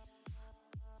finals.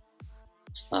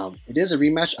 It is a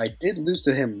rematch. I did lose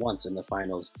to him once in the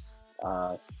finals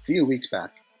a few weeks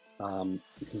back,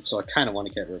 so I kind of want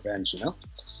to get revenge,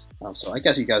 So I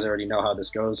guess you guys already know how this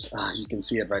goes. You can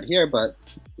see it right here, but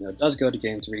it does go to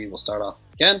game 3. We'll start off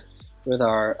again with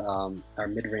our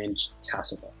mid-range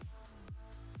Cassava.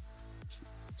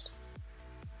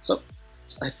 So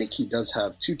I think he does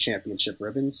have 2 championship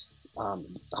ribbons.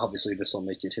 Obviously, this will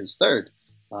make it his 3rd.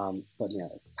 But yeah,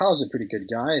 Pal's a pretty good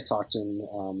guy. I talk to him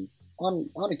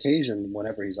on occasion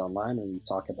whenever he's online, and we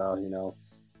talk about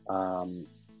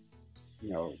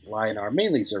Lionar,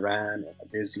 mainly Zoran and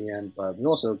Abyssian, but we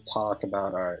also talk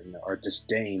about our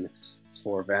disdain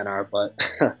for Vanar. But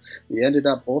we ended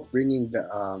up both bringing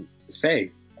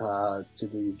Faye to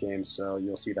these games, so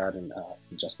you'll see that in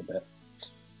just a bit.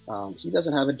 He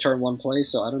doesn't have a turn 1 play,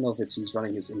 so I don't know if he's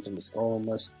running his infamous Golem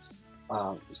list.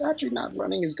 He's actually not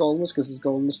running his Golem list because his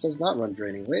Golem list does not run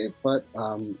Draining Wave, but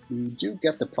we do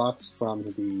get the proc from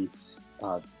the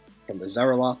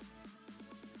Zeraloth.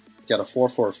 Get a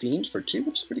 4/4 Fiend for 2,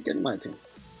 which is pretty good in my opinion.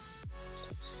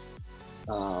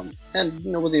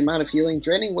 And with the amount of healing,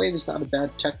 Draining Wave is not a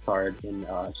bad tech card in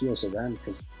Heal Zoran,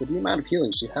 because with the amount of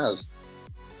healing she has,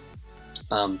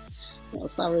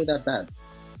 it's not really that bad.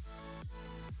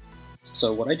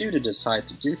 So what I do to decide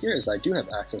to do here is I do have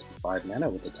access to 5 mana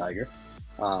with the Tiger.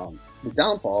 The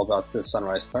downfall about the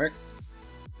Sunrise Cleric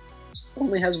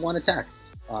only has 1 attack,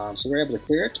 so we're able to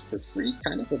clear it for free,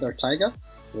 kind of, with our Tiger,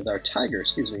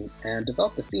 and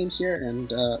develop the Fiend here, and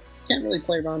can't really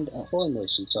play around Holy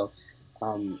Motion. So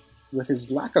with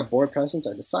his lack of board presence,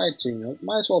 I decided to,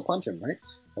 might as well punch him, right?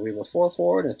 We have a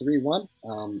 4/4 and a 3/1.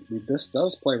 This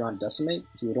does play around Decimate.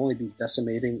 He would only be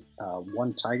decimating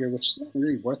 1 Tiger, which is not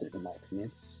really worth it in my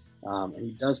opinion. And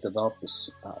he does develop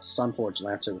this Sunforged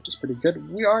Lancer, which is pretty good.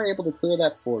 We are able to clear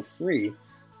that for free.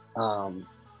 So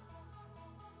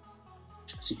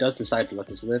he does decide to let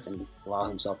this live and allow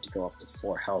himself to go up to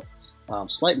 4 health.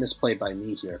 Slight misplay by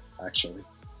me here, actually.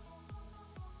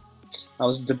 I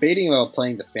was debating about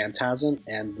playing the Phantasm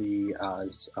and the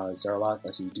Zeraloth,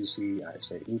 as you do see. I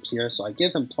say oops here, so I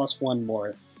give him +1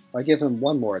 more. I give him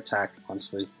 1 more attack,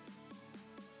 honestly.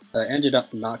 I ended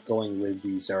up not going with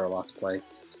the Zeraloth play,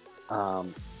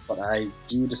 but I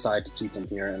do decide to keep him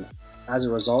here, and as a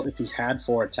result, if he had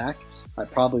 4 attack, I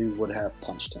probably would have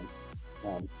punched him,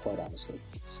 quite honestly.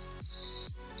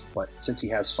 But since he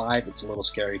has 5, it's a little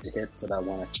scary to hit for that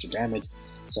 1 extra damage.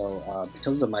 So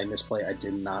because of my misplay, I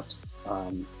did not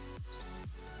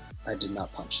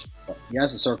punch. But he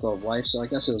has a Circle of Life, so I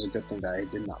guess it was a good thing that I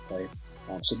did not play.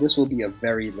 So this will be a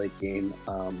very late game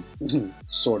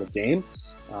sort of game.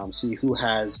 See who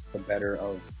has the better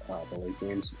of the late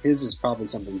games. His is probably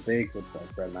something big with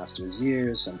like Grandmaster's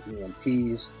Ears, some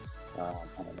EMPs.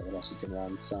 I don't know what else you can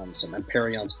run. Some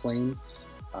Emperion's Claim.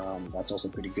 That's also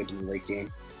pretty good in the late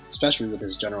game, especially with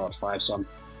his General at 5. So I'm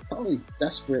probably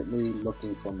desperately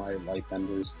looking for my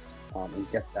Lightbenders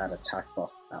and get that attack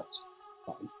buff out.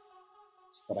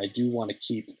 But I do want to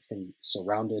keep him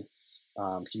surrounded.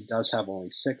 He does have only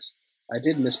 6. I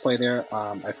did misplay there.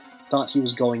 I thought he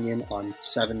was going in on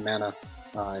 7 mana,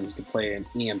 and he could play an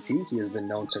EMP. He has been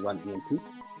known to run EMP.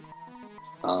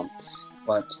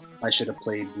 But I should have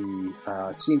played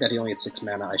the, seeing that he only had 6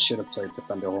 mana, I should have played the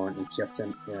Thunderhorn and kept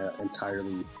him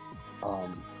entirely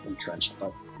entrenched.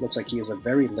 But looks like he is a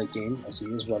very late game, as he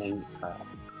is running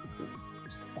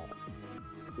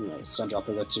Sundrop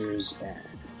Elixirs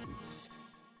and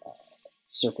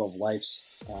Circle of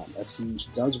Lives, as he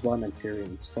does run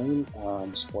Emperion's Claim,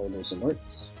 spoilers alert,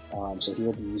 so he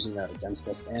will be using that against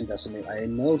us and Decimate. I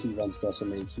know he runs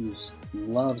Decimate. He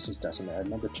loves his Decimate. I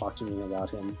remember talking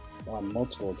about him on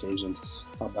multiple occasions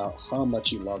about how much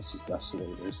he loves his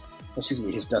Desolators. Excuse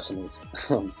me, his Decimates.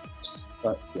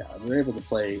 But yeah, we were able to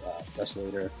play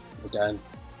Desolator again,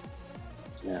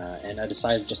 and I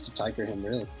decided just to Tiger him,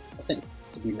 really, I think,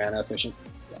 to be mana efficient.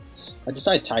 Yeah, I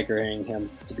decided Tigering him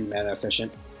to be mana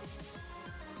efficient.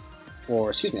 Or,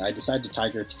 excuse me, I decided to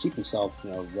Tiger to keep himself,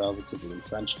 relatively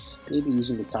entrenched. Maybe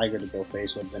using the Tiger to go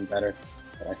face would have been better,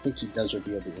 but I think he does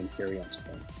reveal the Emperion's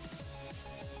Claim.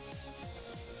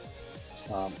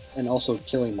 And also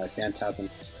killing my Phantasm,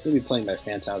 maybe playing my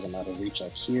Phantasm out of reach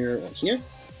like here or here,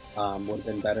 would have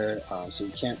been better, so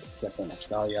he can't get that much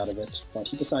value out of it. But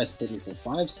he decides to hit me for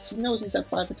 5, since he knows he's at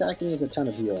 5 attack and he has a ton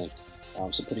of healing.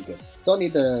 So pretty good. Don't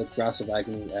need the Grasp of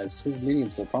Agony, as his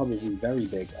minions will probably be very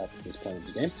big at this point in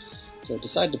the game. So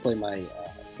decided to play my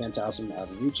Phantasm out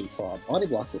of reach and pull out Body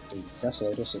Block with the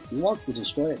Desolator, so if he wants to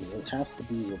destroy it, it has to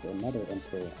be with another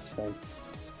Emperion's Claim.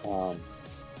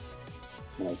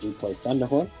 And I do play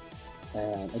Thunderhorn,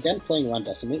 and again playing around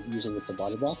Decimate, using it to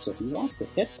Body Block, so if he wants to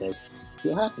hit this,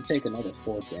 he'll have to take another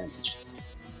 4 damage.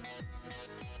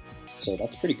 So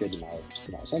that's pretty good in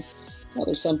our sense.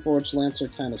 Another Sunforged Lancer,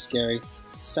 kind of scary.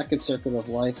 Second Circle of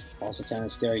Life, also kind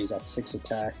of scary. He's at 6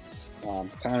 attack.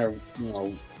 Kind of,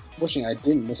 wishing I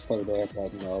didn't misplay there,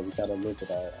 but we gotta live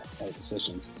with our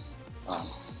decisions.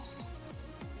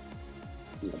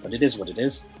 But it is what it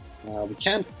is. We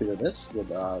can clear this with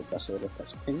Desolator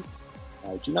plus Ping.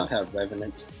 We do not have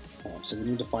Revenant, so we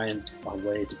need to find a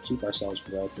way to keep ourselves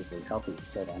relatively healthy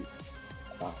until then.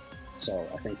 So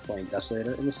I think playing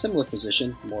Desolator in a similar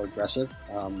position, more aggressive,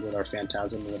 with our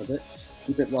Phantasm a little bit.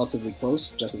 Keep it relatively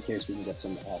close, just in case we can get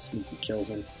some sneaky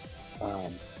kills in.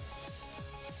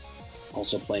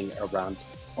 Also playing around,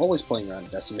 always playing around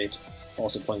Decimate.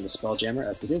 Also playing the Spelljammer,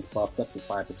 as it is buffed up to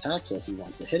 5 attacks, so if he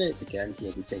wants to hit it, again,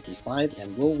 he'll be taking 5,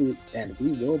 and we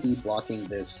will be blocking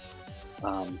this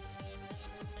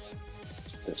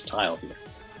this tile here.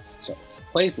 So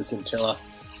plays the Scintilla,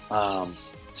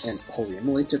 and Holy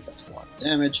Immolates it. That's a lot of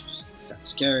damage. It's kind of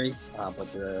scary,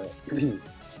 but the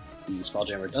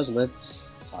Spelljammer does live,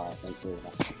 thankfully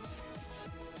enough.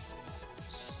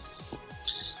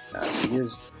 As he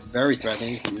is very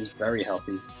threatening, he is very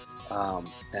healthy,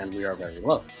 and we are very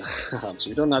low. So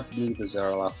we don't have to need the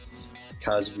Zerala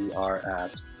because we are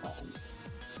at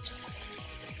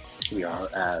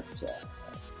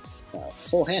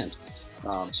full hand.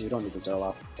 So we don't need the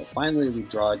Zerala. But finally we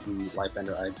draw the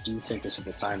Lightbender. I do think this is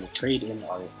the time to trade in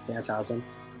our Phantasm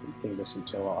and ping the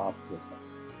Scintilla off with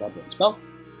Bloodbraid Spell.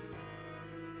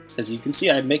 As you can see,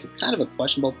 I make kind of a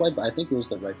questionable play, but I think it was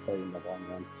the right play in the long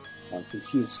run.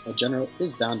 Since a general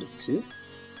is down to 2,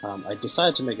 I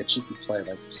decided to make a cheeky play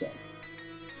like so.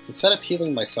 Instead of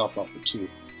healing myself up for 2,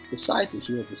 decide to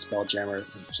heal the Spelljammer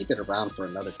and keep it around for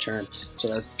another turn, so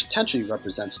that potentially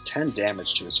represents 10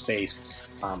 damage to his face.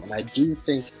 And I do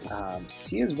think, since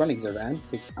he is running Zervan,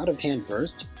 his out-of-hand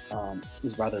burst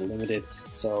is rather limited,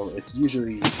 so it's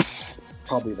usually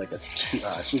probably like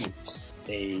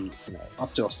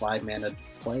up to a 5 mana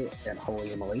play and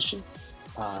Holy Immolation.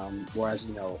 Whereas,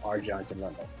 Arjan can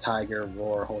run like Tiger,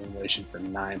 Roar, Holy Immolation for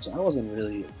 9, so I wasn't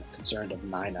really concerned of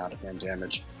 9 out-of-hand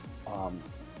damage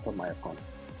from my opponent.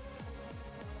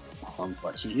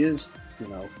 But he is,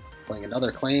 playing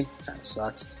another claim, kind of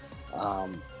sucks.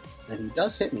 And he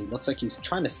does hit me. Looks like he's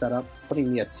trying to set up,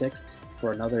 putting me at 6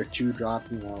 for another 2-drop,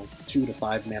 2 to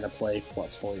 5 mana play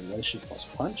plus Holy Immolation plus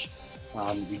Punch.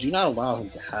 We do not allow him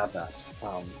to have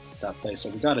that play, so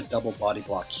we got a double body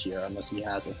block here unless he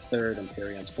has a 3rd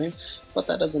Imperion's Claim. But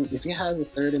that doesn't. If he has a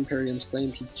 3rd Imperion's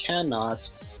Claim, he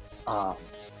cannot.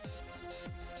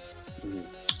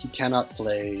 He cannot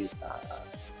play.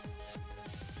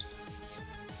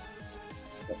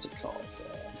 What's it called?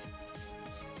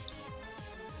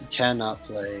 He cannot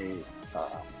play.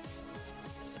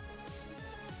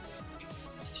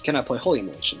 He cannot play Holy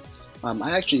Immolation.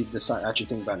 I actually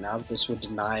think about now this would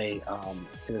deny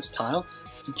his tile.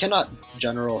 He cannot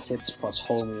general hit plus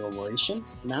Holy Immolation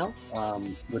now.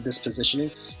 With this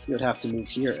positioning, he would have to move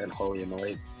here and Holy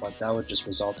Immolate, but that would just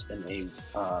result in a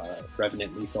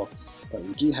Revenant lethal. But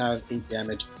we do have 8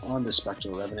 damage on the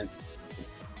Spectral Revenant.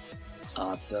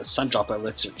 The Sundrop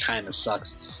Elixir kind of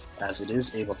sucks, as it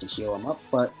is able to heal him up,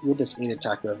 but with this 8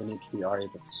 attack Revenant, we are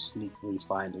able to sneakily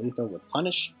find lethal with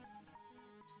Punish.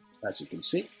 As you can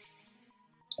see,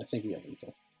 I think we have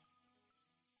lethal.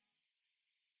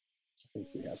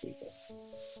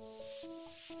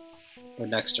 Or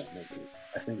next turn, maybe.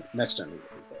 I think next turn we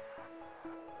have lethal.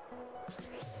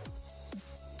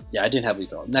 Yeah, I didn't have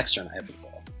lethal. Next turn I have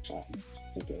lethal.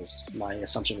 I think my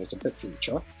assumption was a bit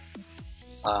premature.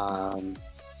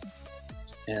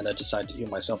 And I decided to heal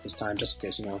myself this time, just in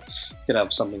case, could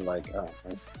have something like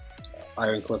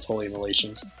Iron Cliff, Holy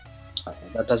Immolation.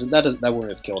 That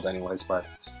wouldn't have killed anyways, but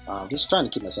just trying to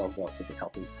keep myself relatively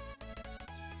healthy.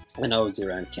 I know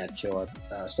Zeran can't kill it,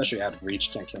 especially out of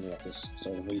reach, can't kill me at this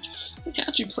sort of reach. He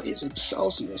actually plays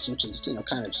Excelsius, which is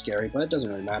kind of scary, but it doesn't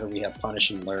really matter. We have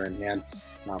Punish and Lure in hand,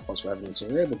 plus Revenant, so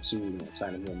we're able to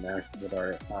kind of win there with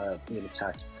our 8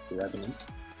 attack Revenant.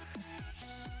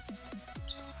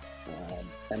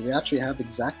 And we actually have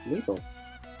exact lethal,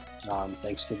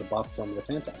 thanks to the buff from the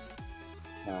Phantasm.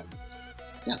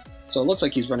 Yeah, so it looks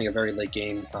like he's running a very late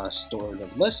game stored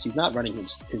of list. He's not running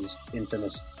his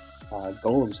infamous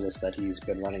Golems list that he's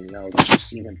been running, that you've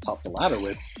seen him top the ladder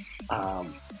with,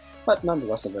 but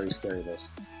nonetheless a very scary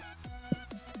list.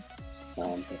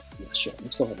 But yeah, sure,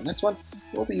 let's go for the next one.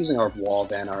 We'll be using our Wall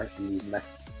Vannar in these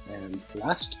next and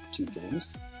last 2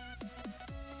 games.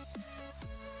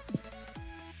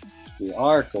 We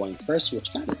are going first,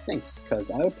 which kind of stinks,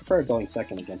 because I would prefer going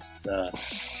second against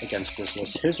this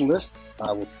list. His list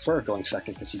would prefer going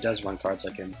second because he does run cards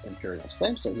like Imperial's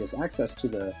Flame, so he has access to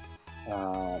the...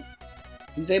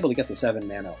 he's able to get the 7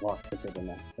 mana a lot quicker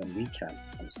than we can,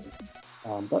 honestly.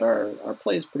 But our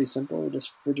play is pretty simple. We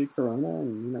just Frigid Corona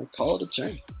and call it a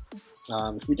turn.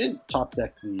 If we didn't top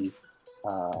deck the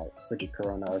Frigid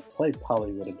Corona, our play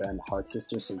probably would have been Heart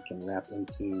Sister, so we can ramp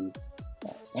into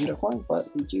Thunderhorn.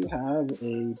 But we do have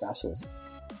a Basilisk.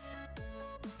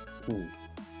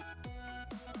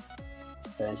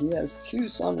 And he has 2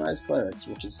 Sunrise Clerics,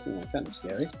 which is kind of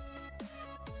scary.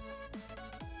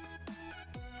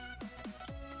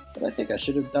 What I think I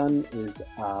should have done is,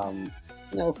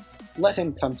 let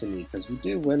him come to me, because we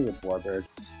do win with Warbird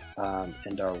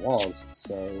and our walls.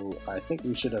 So I think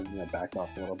we should have backed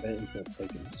off a little bit instead of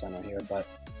taking the center here. But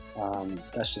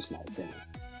that's just my opinion.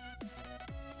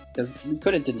 Because we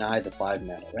could have denied the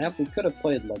 5-mana ramp. We could have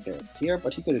played like a here,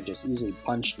 but he could have just easily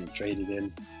punched and traded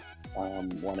in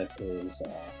one of his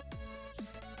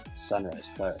Sunrise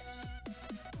Clerics.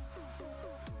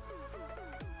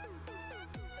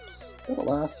 But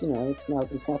alas, it's not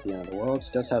the end of the world.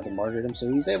 He does have the Martyrdom,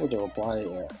 so he's able to apply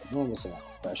an enormous amount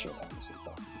of pressure on this.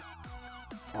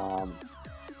 Kind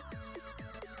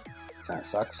of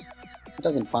sucks. It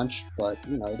doesn't punch, but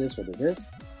it is what it is.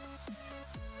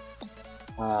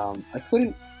 I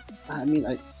couldn't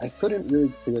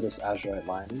really clear this Azurite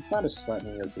line. It's not as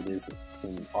threatening as it is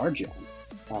in Argion.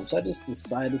 So I just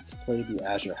decided to play the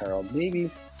Azure Herald.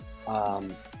 Maybe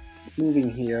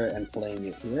moving here and playing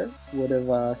it here would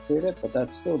have cleared it, but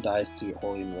that still dies to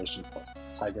Holy Immolation plus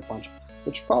Tiger Punch,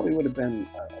 which probably would have been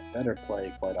a better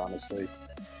play, quite honestly,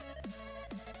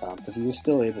 because he was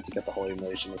still able to get the Holy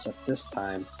Immolation, except this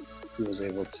time he was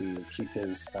able to keep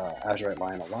his Azurite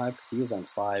line alive, because he is on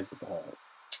 5 with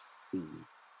the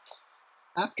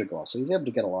Afterglow, so he's able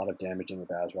to get a lot of damage in with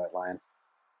the Azurite line,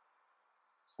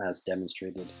 as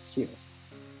demonstrated here.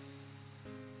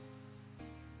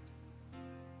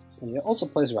 And he also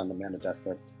plays around the Mana Death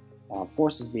card,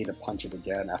 forces me to punch it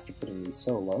again after putting me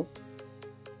so low.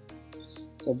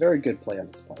 So very good play on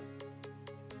his part.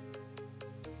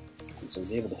 So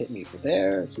he's able to hit me for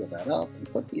there, heal that up,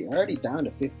 and put me already down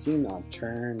to 15 on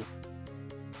turn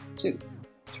 2.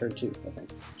 Turn 2, I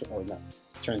think. Or no,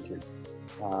 turn 3.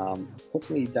 Puts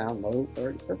me down low,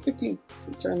 or 15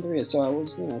 on turn 3, so I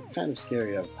was, kind of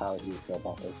scary of how he would go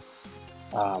about this.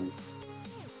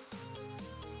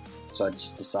 So I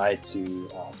just decided to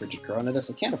Frigid Corona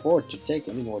this. I can't afford to take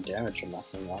any more damage from that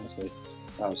thing, honestly.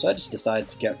 So I just decided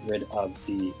to get rid of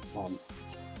the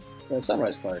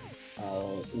Sunrise Cleric.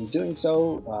 In doing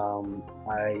so,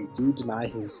 I do deny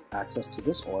his access to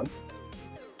this orb.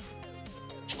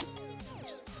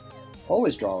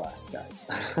 Always draw last, guys.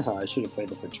 I should have played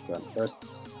the Frigid Corona first,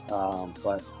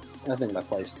 but I think my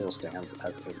play still stands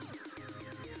as is.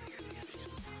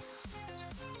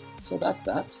 So that's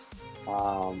that.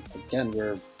 Again,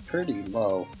 we're pretty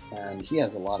low, and he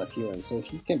has a lot of healing, so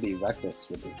he can be reckless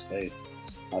with his face,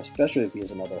 especially if he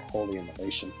has another Holy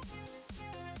Immolation.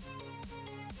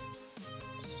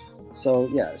 So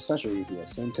yeah, especially if he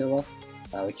has Scintilla,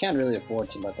 we can't really afford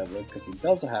to let that live, because he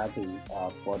does have his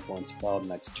Bloodborne spell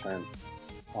next turn.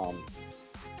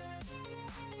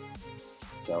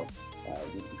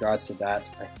 With regards to that,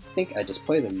 I think I just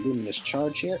play the Luminous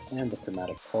Charge here and the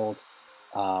Chromatic Cold.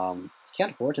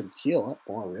 Can't afford him to heal up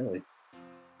more, really.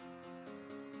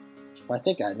 But I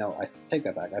think I take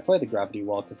that back. I play the Gravity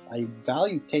Wall because I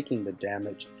value taking the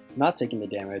damage, not taking the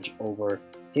damage over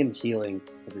him healing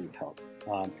 3 health.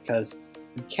 Because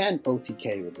you can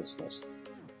OTK with this list.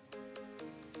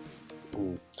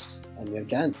 And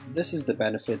again, this is the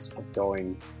benefits of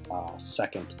going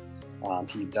second.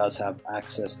 He does have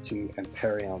access to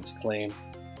Emperion's Claim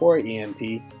or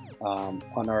EMP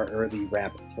on our early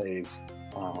ramp plays.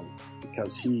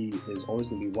 Because he is always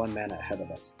going to be 1 mana ahead of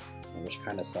us, which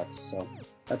kind of sucks. So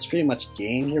that's pretty much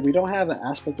game here. We don't have an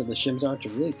aspect of the Shimzar to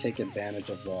really take advantage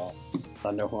of the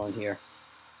Thunderhorn here.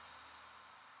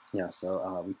 Yeah,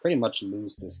 so we pretty much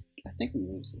lose this. I think we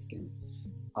lose this game.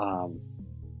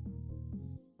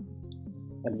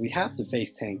 And we have to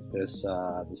face tank this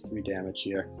 3 damage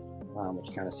here,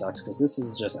 which kind of sucks because this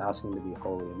is just asking to be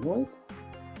Holy Immolate.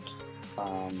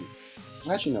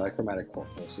 Actually, no, I Chromatic Cold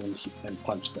this and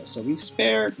punch this. So we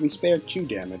spare 2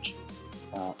 damage.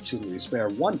 Excuse me, we spare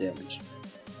 1 damage.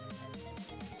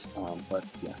 But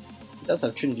yeah, he does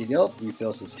have Trinity Guild,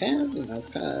 refills his hand.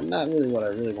 Kind of not really what I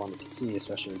really wanted to see,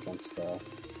 especially against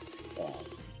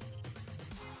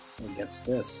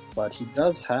this. But he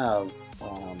does have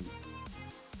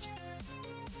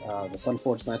the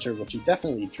Sunforged Lantern, which he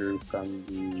definitely drew from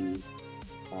the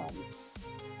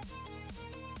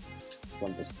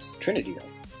this Trinity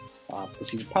Guild, because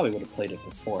he probably would have played it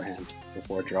beforehand,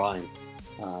 before drawing,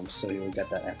 so he would get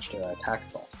that extra attack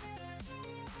buff.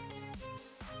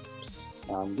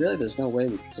 Really, there's no way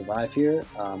we can survive here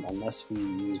unless we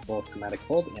use both Chromatic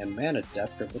Hold and Mana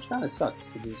Death Grip, which kind of sucks,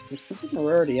 because considering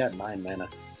we're already at 9 mana.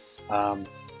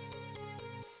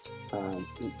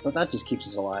 But that just keeps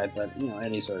us alive, but you know,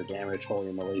 any sort of damage, Holy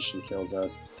Immolation kills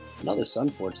us, another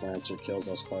Sunforged Lancer kills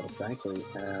us, quite frankly,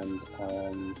 and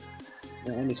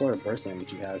you know, any sort of burst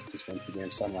damage he has just wins the game,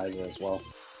 Sunriser as well.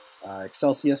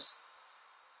 Excelsius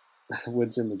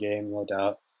wins in the game, no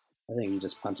doubt. I think he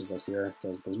just punches us here,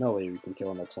 because there's no way we can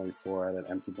kill him at 24 at an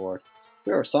empty board. If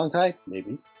we were Sonkai,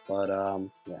 maybe, but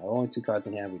yeah, only 2 cards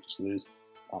in hand, we just lose.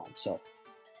 So,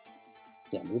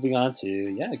 yeah, moving on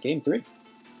to, game 3.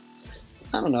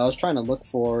 I don't know, I was trying to look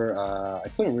for, I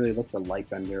couldn't really look for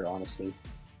Lightbender, honestly,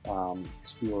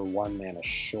 because we were 1 mana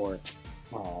short,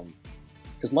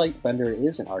 because Lightbender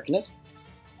is an Arcanist,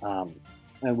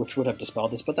 and which would have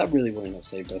dispelled this, but that really wouldn't have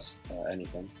saved us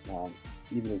anything,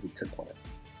 even if we could play it.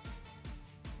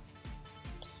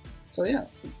 So yeah,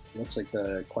 looks like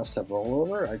the quests have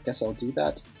rollover. I guess I'll do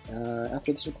that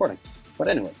after this recording. But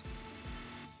anyways,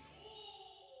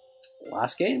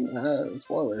 last game,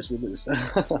 spoilers, we lose.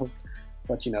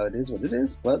 But you know, it is what it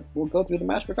is, but we'll go through the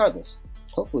match regardless.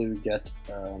 Hopefully we get,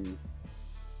 and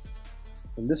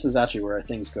this is actually where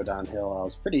things go downhill. I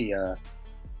was pretty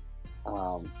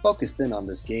focused in on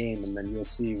this game, and then you'll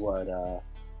see what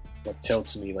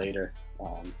tilts me later.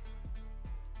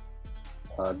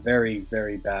 Very,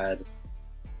 very bad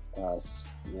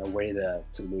way to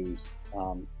lose.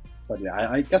 But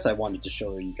yeah, I guess I wanted to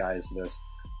show you guys this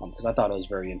because I thought it was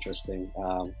very interesting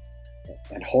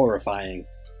and horrifying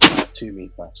to me,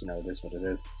 but you know, it is what it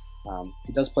is.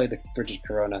 He does play the Frigid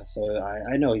Corona, so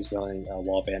I know he's willing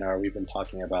wall banner. We've been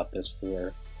talking about this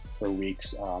for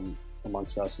weeks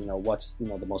amongst us. You know, what's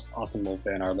the most optimal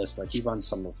Vanar list? Like, he runs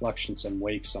some Reflection, some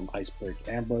Wake, some Iceberg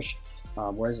Ambush,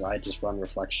 whereas I just run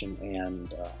Reflection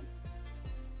and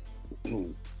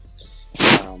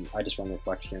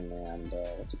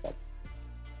what's it called?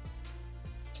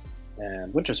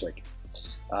 And Winter's Wake.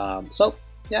 So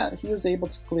yeah, he was able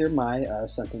to clear my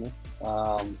Sentinel.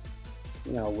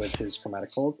 You know, with his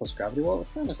Chromatic Hold plus Gravity Wall, it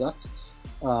kind of sucks.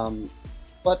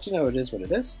 But you know, it is what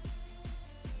it is.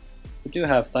 We do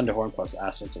have Thunderhorn plus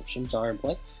Aspects of Shimzar in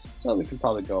play, so we can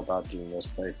probably go about doing those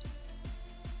plays.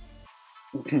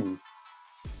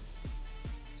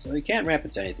 So he can't ramp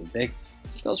into anything big.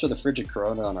 He goes for the Frigid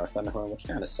Corona on our Thunderhorn, which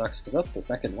kind of sucks because that's the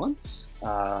second one.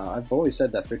 I've always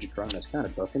said that Frigid Corona is kind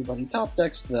of broken, but he top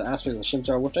decks the Aspect of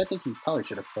Shimzar, which I think he probably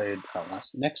should have played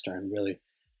next turn, really.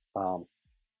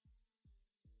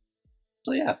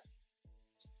 So yeah,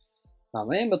 I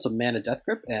am able to Mana Death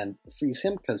Grip and freeze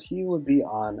him because he would be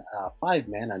on 5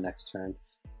 mana next turn.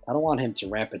 I don't want him to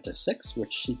ramp it to 6,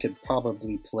 which he could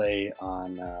probably play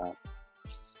on,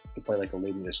 he could play like a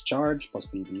Luminous Charge plus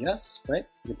BBS, right?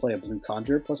 He could play a Blue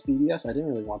Conjure plus BBS. I didn't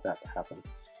really want that to happen.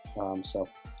 So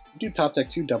we do top deck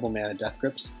 2 double Mana Death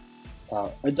Grips,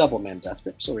 a double Mana Death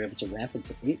Grip, so we're able to ramp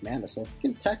into 8 mana. So if we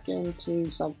can tech into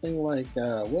something like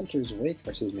Winter's Wake, or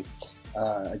excuse me,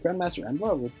 a Grandmaster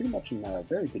Embla, we're pretty much in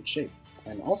very good shape.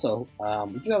 And also,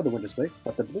 we do have the Winter's Wake,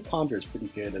 but the Blue Conjure is pretty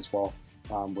good as well,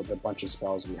 with a bunch of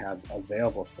spells we have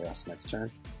available for us next turn.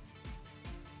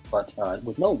 But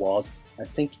with no walls, I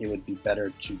think it would be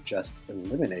better to just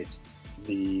eliminate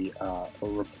the, or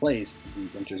replace the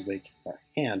Winter's Wake in our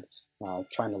hand,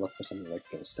 trying to look for something like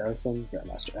Ghost Seraphim,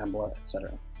 Grandmaster Embla,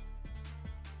 etc.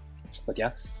 But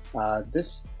yeah,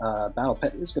 this battle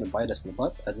pet is going to bite us in the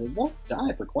butt, as it won't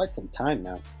die for quite some time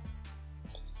now.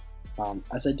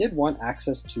 As I did want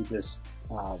access to this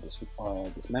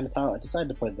this mana tile, I decided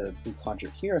to play the Blue Conjure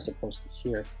here as opposed to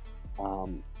here,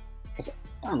 because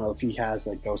I don't know if he has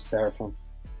like Ghost Seraphim,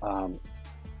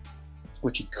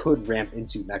 which he could ramp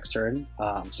into next turn.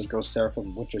 So Ghost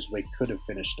Seraphim Winter's Wake could have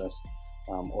finished us,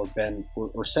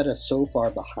 or set us so far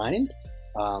behind.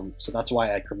 So that's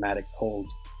why I Chromatic Hold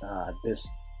this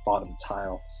bottom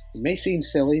tile. It may seem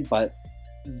silly, but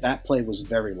that play was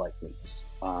very likely.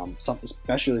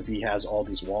 Especially if he has all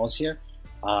these walls here,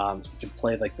 he can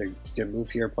play like he can move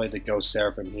here, play the Ghost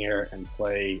Seraphim here, and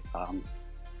play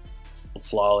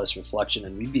Flawless Reflection,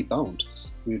 and we'd be boned.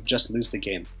 We would just lose the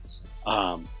game.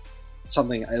 It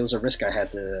was a risk I had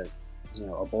to,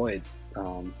 avoid.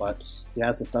 But he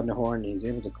has the Thunderhorn, and he's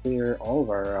able to clear all of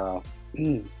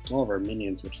our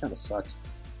minions, which kind of sucks.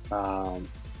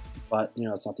 But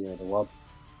it's not the end of the world.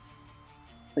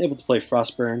 I'm able to play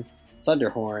Frostburn,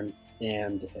 Thunderhorn,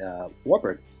 and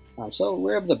Warbird. So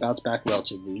we're able to bounce back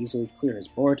relatively easily, clear his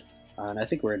board, and I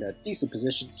think we're in a decent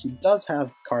position. He does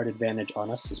have card advantage on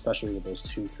us, especially with those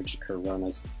 2 Frigid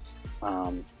Coronas.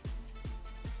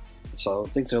 So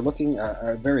things are looking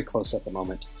are very close at the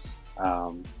moment.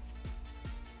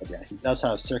 But yeah, he does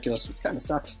have Circulus, which kind of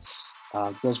sucks.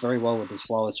 Goes very well with his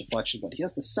Flawless Reflection, but he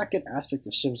has the second aspect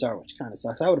of Shimzar, which kind of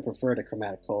sucks. I would have preferred a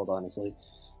Chromatic Cold, honestly.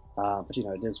 But you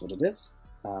know, it is what it is.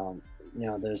 You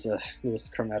know, there's the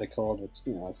Chromatic Cold, which,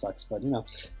 you know, sucks, but you know,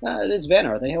 it is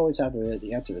Vanar. They always have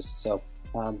the answers, so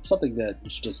something that you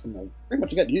should just, you know, pretty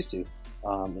much get used to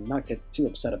and not get too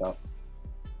upset about.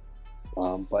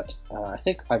 But I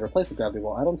think I replaced the Gravity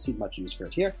Wall. I don't see much use for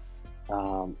it here,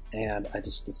 and I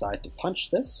just decide to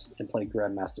punch this and play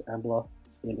Grandmaster Embla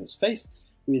in his face.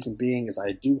 Reason being is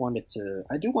I do want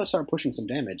to start pushing some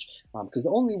damage, because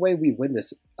the only way we win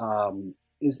this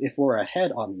is if we're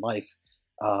ahead on life,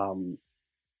 and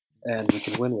we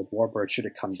can win with Warbird should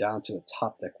it come down to a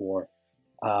top deck war.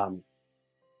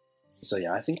 So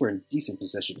yeah, I think we're in decent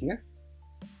position here.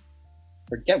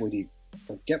 Forget what he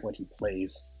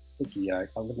plays. I think he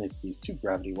eliminates these 2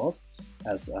 Gravity Walls,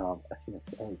 as I think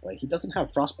that's the only play. He doesn't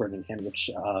have Frostburn in hand, which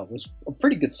was a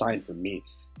pretty good sign for me.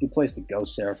 He plays the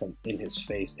Ghost Seraphim in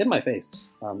my face,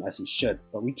 as he should.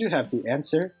 But we do have the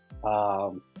answer,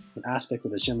 an aspect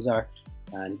of the Shimzar,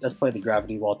 and he does play the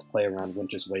Gravity Wall to play around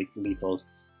Winter's Wake lethals.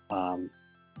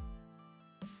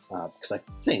 Because I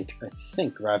think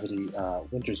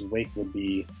Winter's Wake would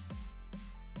be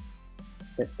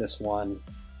hit this one.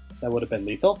 That would have been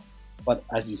lethal. But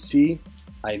as you see,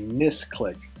 I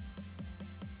misclick,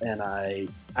 and I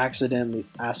accidentally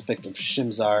aspect of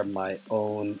Shimzar my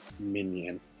own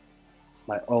minion,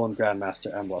 my own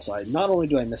Grandmaster Embla. So not only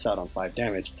do I miss out on 5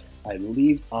 damage, I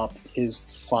leave up his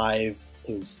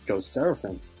Ghost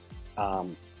Seraphim,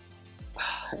 and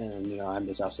you know, I'm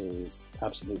just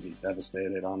absolutely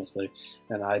devastated, honestly.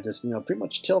 And I just, you know, pretty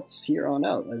much tilts here on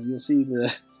out. As you'll see,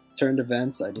 the turned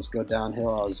events, I just go downhill.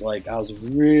 I was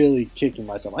really kicking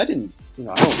myself. I don't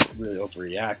really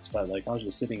overreact, but like I was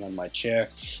just sitting on my chair,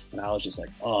 and I was just like,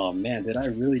 oh man, did I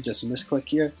really just misclick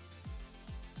here?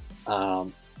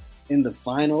 In the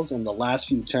finals, in the last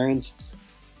few turns,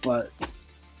 but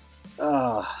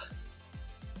yeah,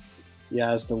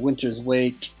 as the Winter's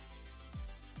Wake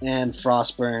and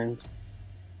Frostburn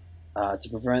to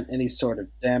prevent any sort of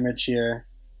damage here,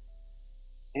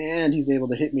 and he's able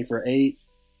to hit me for 8.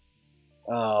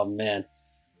 Oh man,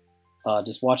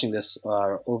 just watching this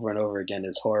over and over again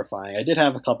is horrifying. I did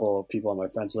have a couple of people on my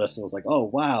friends list and was like, "Oh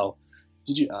wow,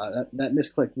 did you that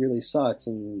misclick really sucks?"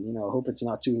 And you know, hope it's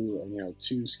not too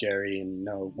scary, and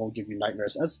won't give you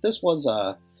nightmares. As this was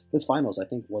this finals, I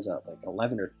think, was at like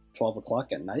 11 or 12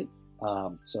 o'clock at night,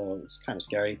 so it's kind of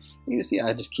scary. And you see,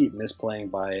 I just keep misplaying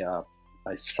by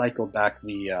I cycled back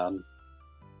the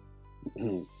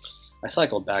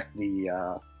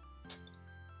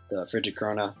the Frigid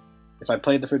Corona. If I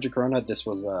played the Frigid Corona, this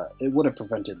was it would have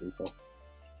prevented lethal.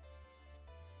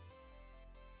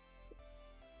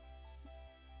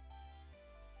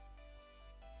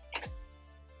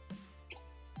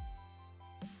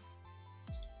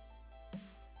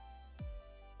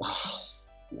 Oh,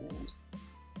 man.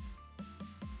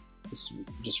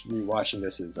 Just rewatching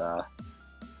this is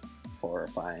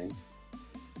horrifying.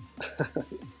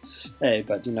 Hey,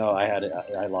 but you know,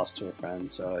 I lost to a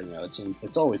friend, so you know,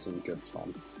 it's always in good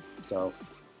fun. So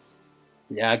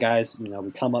yeah, guys, you know,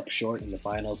 we come up short in the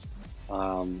finals.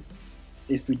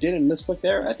 If we didn't misclick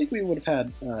there, I think we would have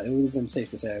had it would have been safe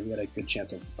to say we had a good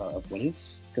chance of winning,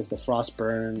 because the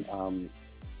Frostburn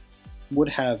would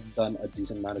have done a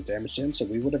decent amount of damage to him, so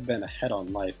we would have been ahead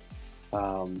on life.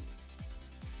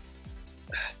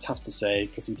 Tough to say,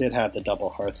 because he did have the double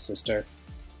Hearth Sister.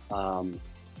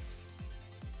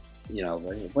 You know,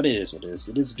 but it is what it is.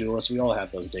 It is Duelyst. We all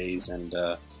have those days, and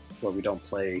where we don't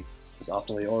play as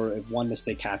optimally, or if one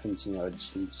mistake happens, you know, it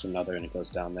just leads to another, and it goes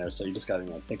down there. So you just gotta,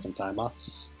 you know, take some time off,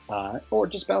 or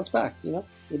just bounce back. You know,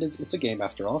 it's a game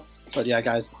after all. But yeah,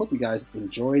 guys, hope you guys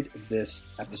enjoyed this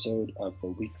episode of the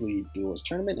weekly Duelyst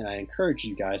tournament, and I encourage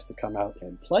you guys to come out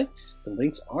and play. The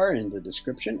links are in the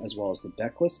description, as well as the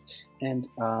deck list. And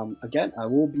again, I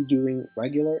will be doing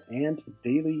regular and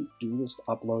daily Duelyst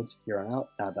uploads here on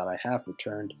out, now that I have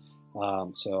returned.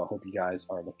 So I hope you guys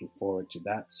are looking forward to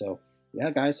that. So yeah,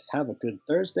 guys, have a good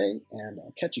Thursday, and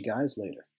I'll catch you guys later.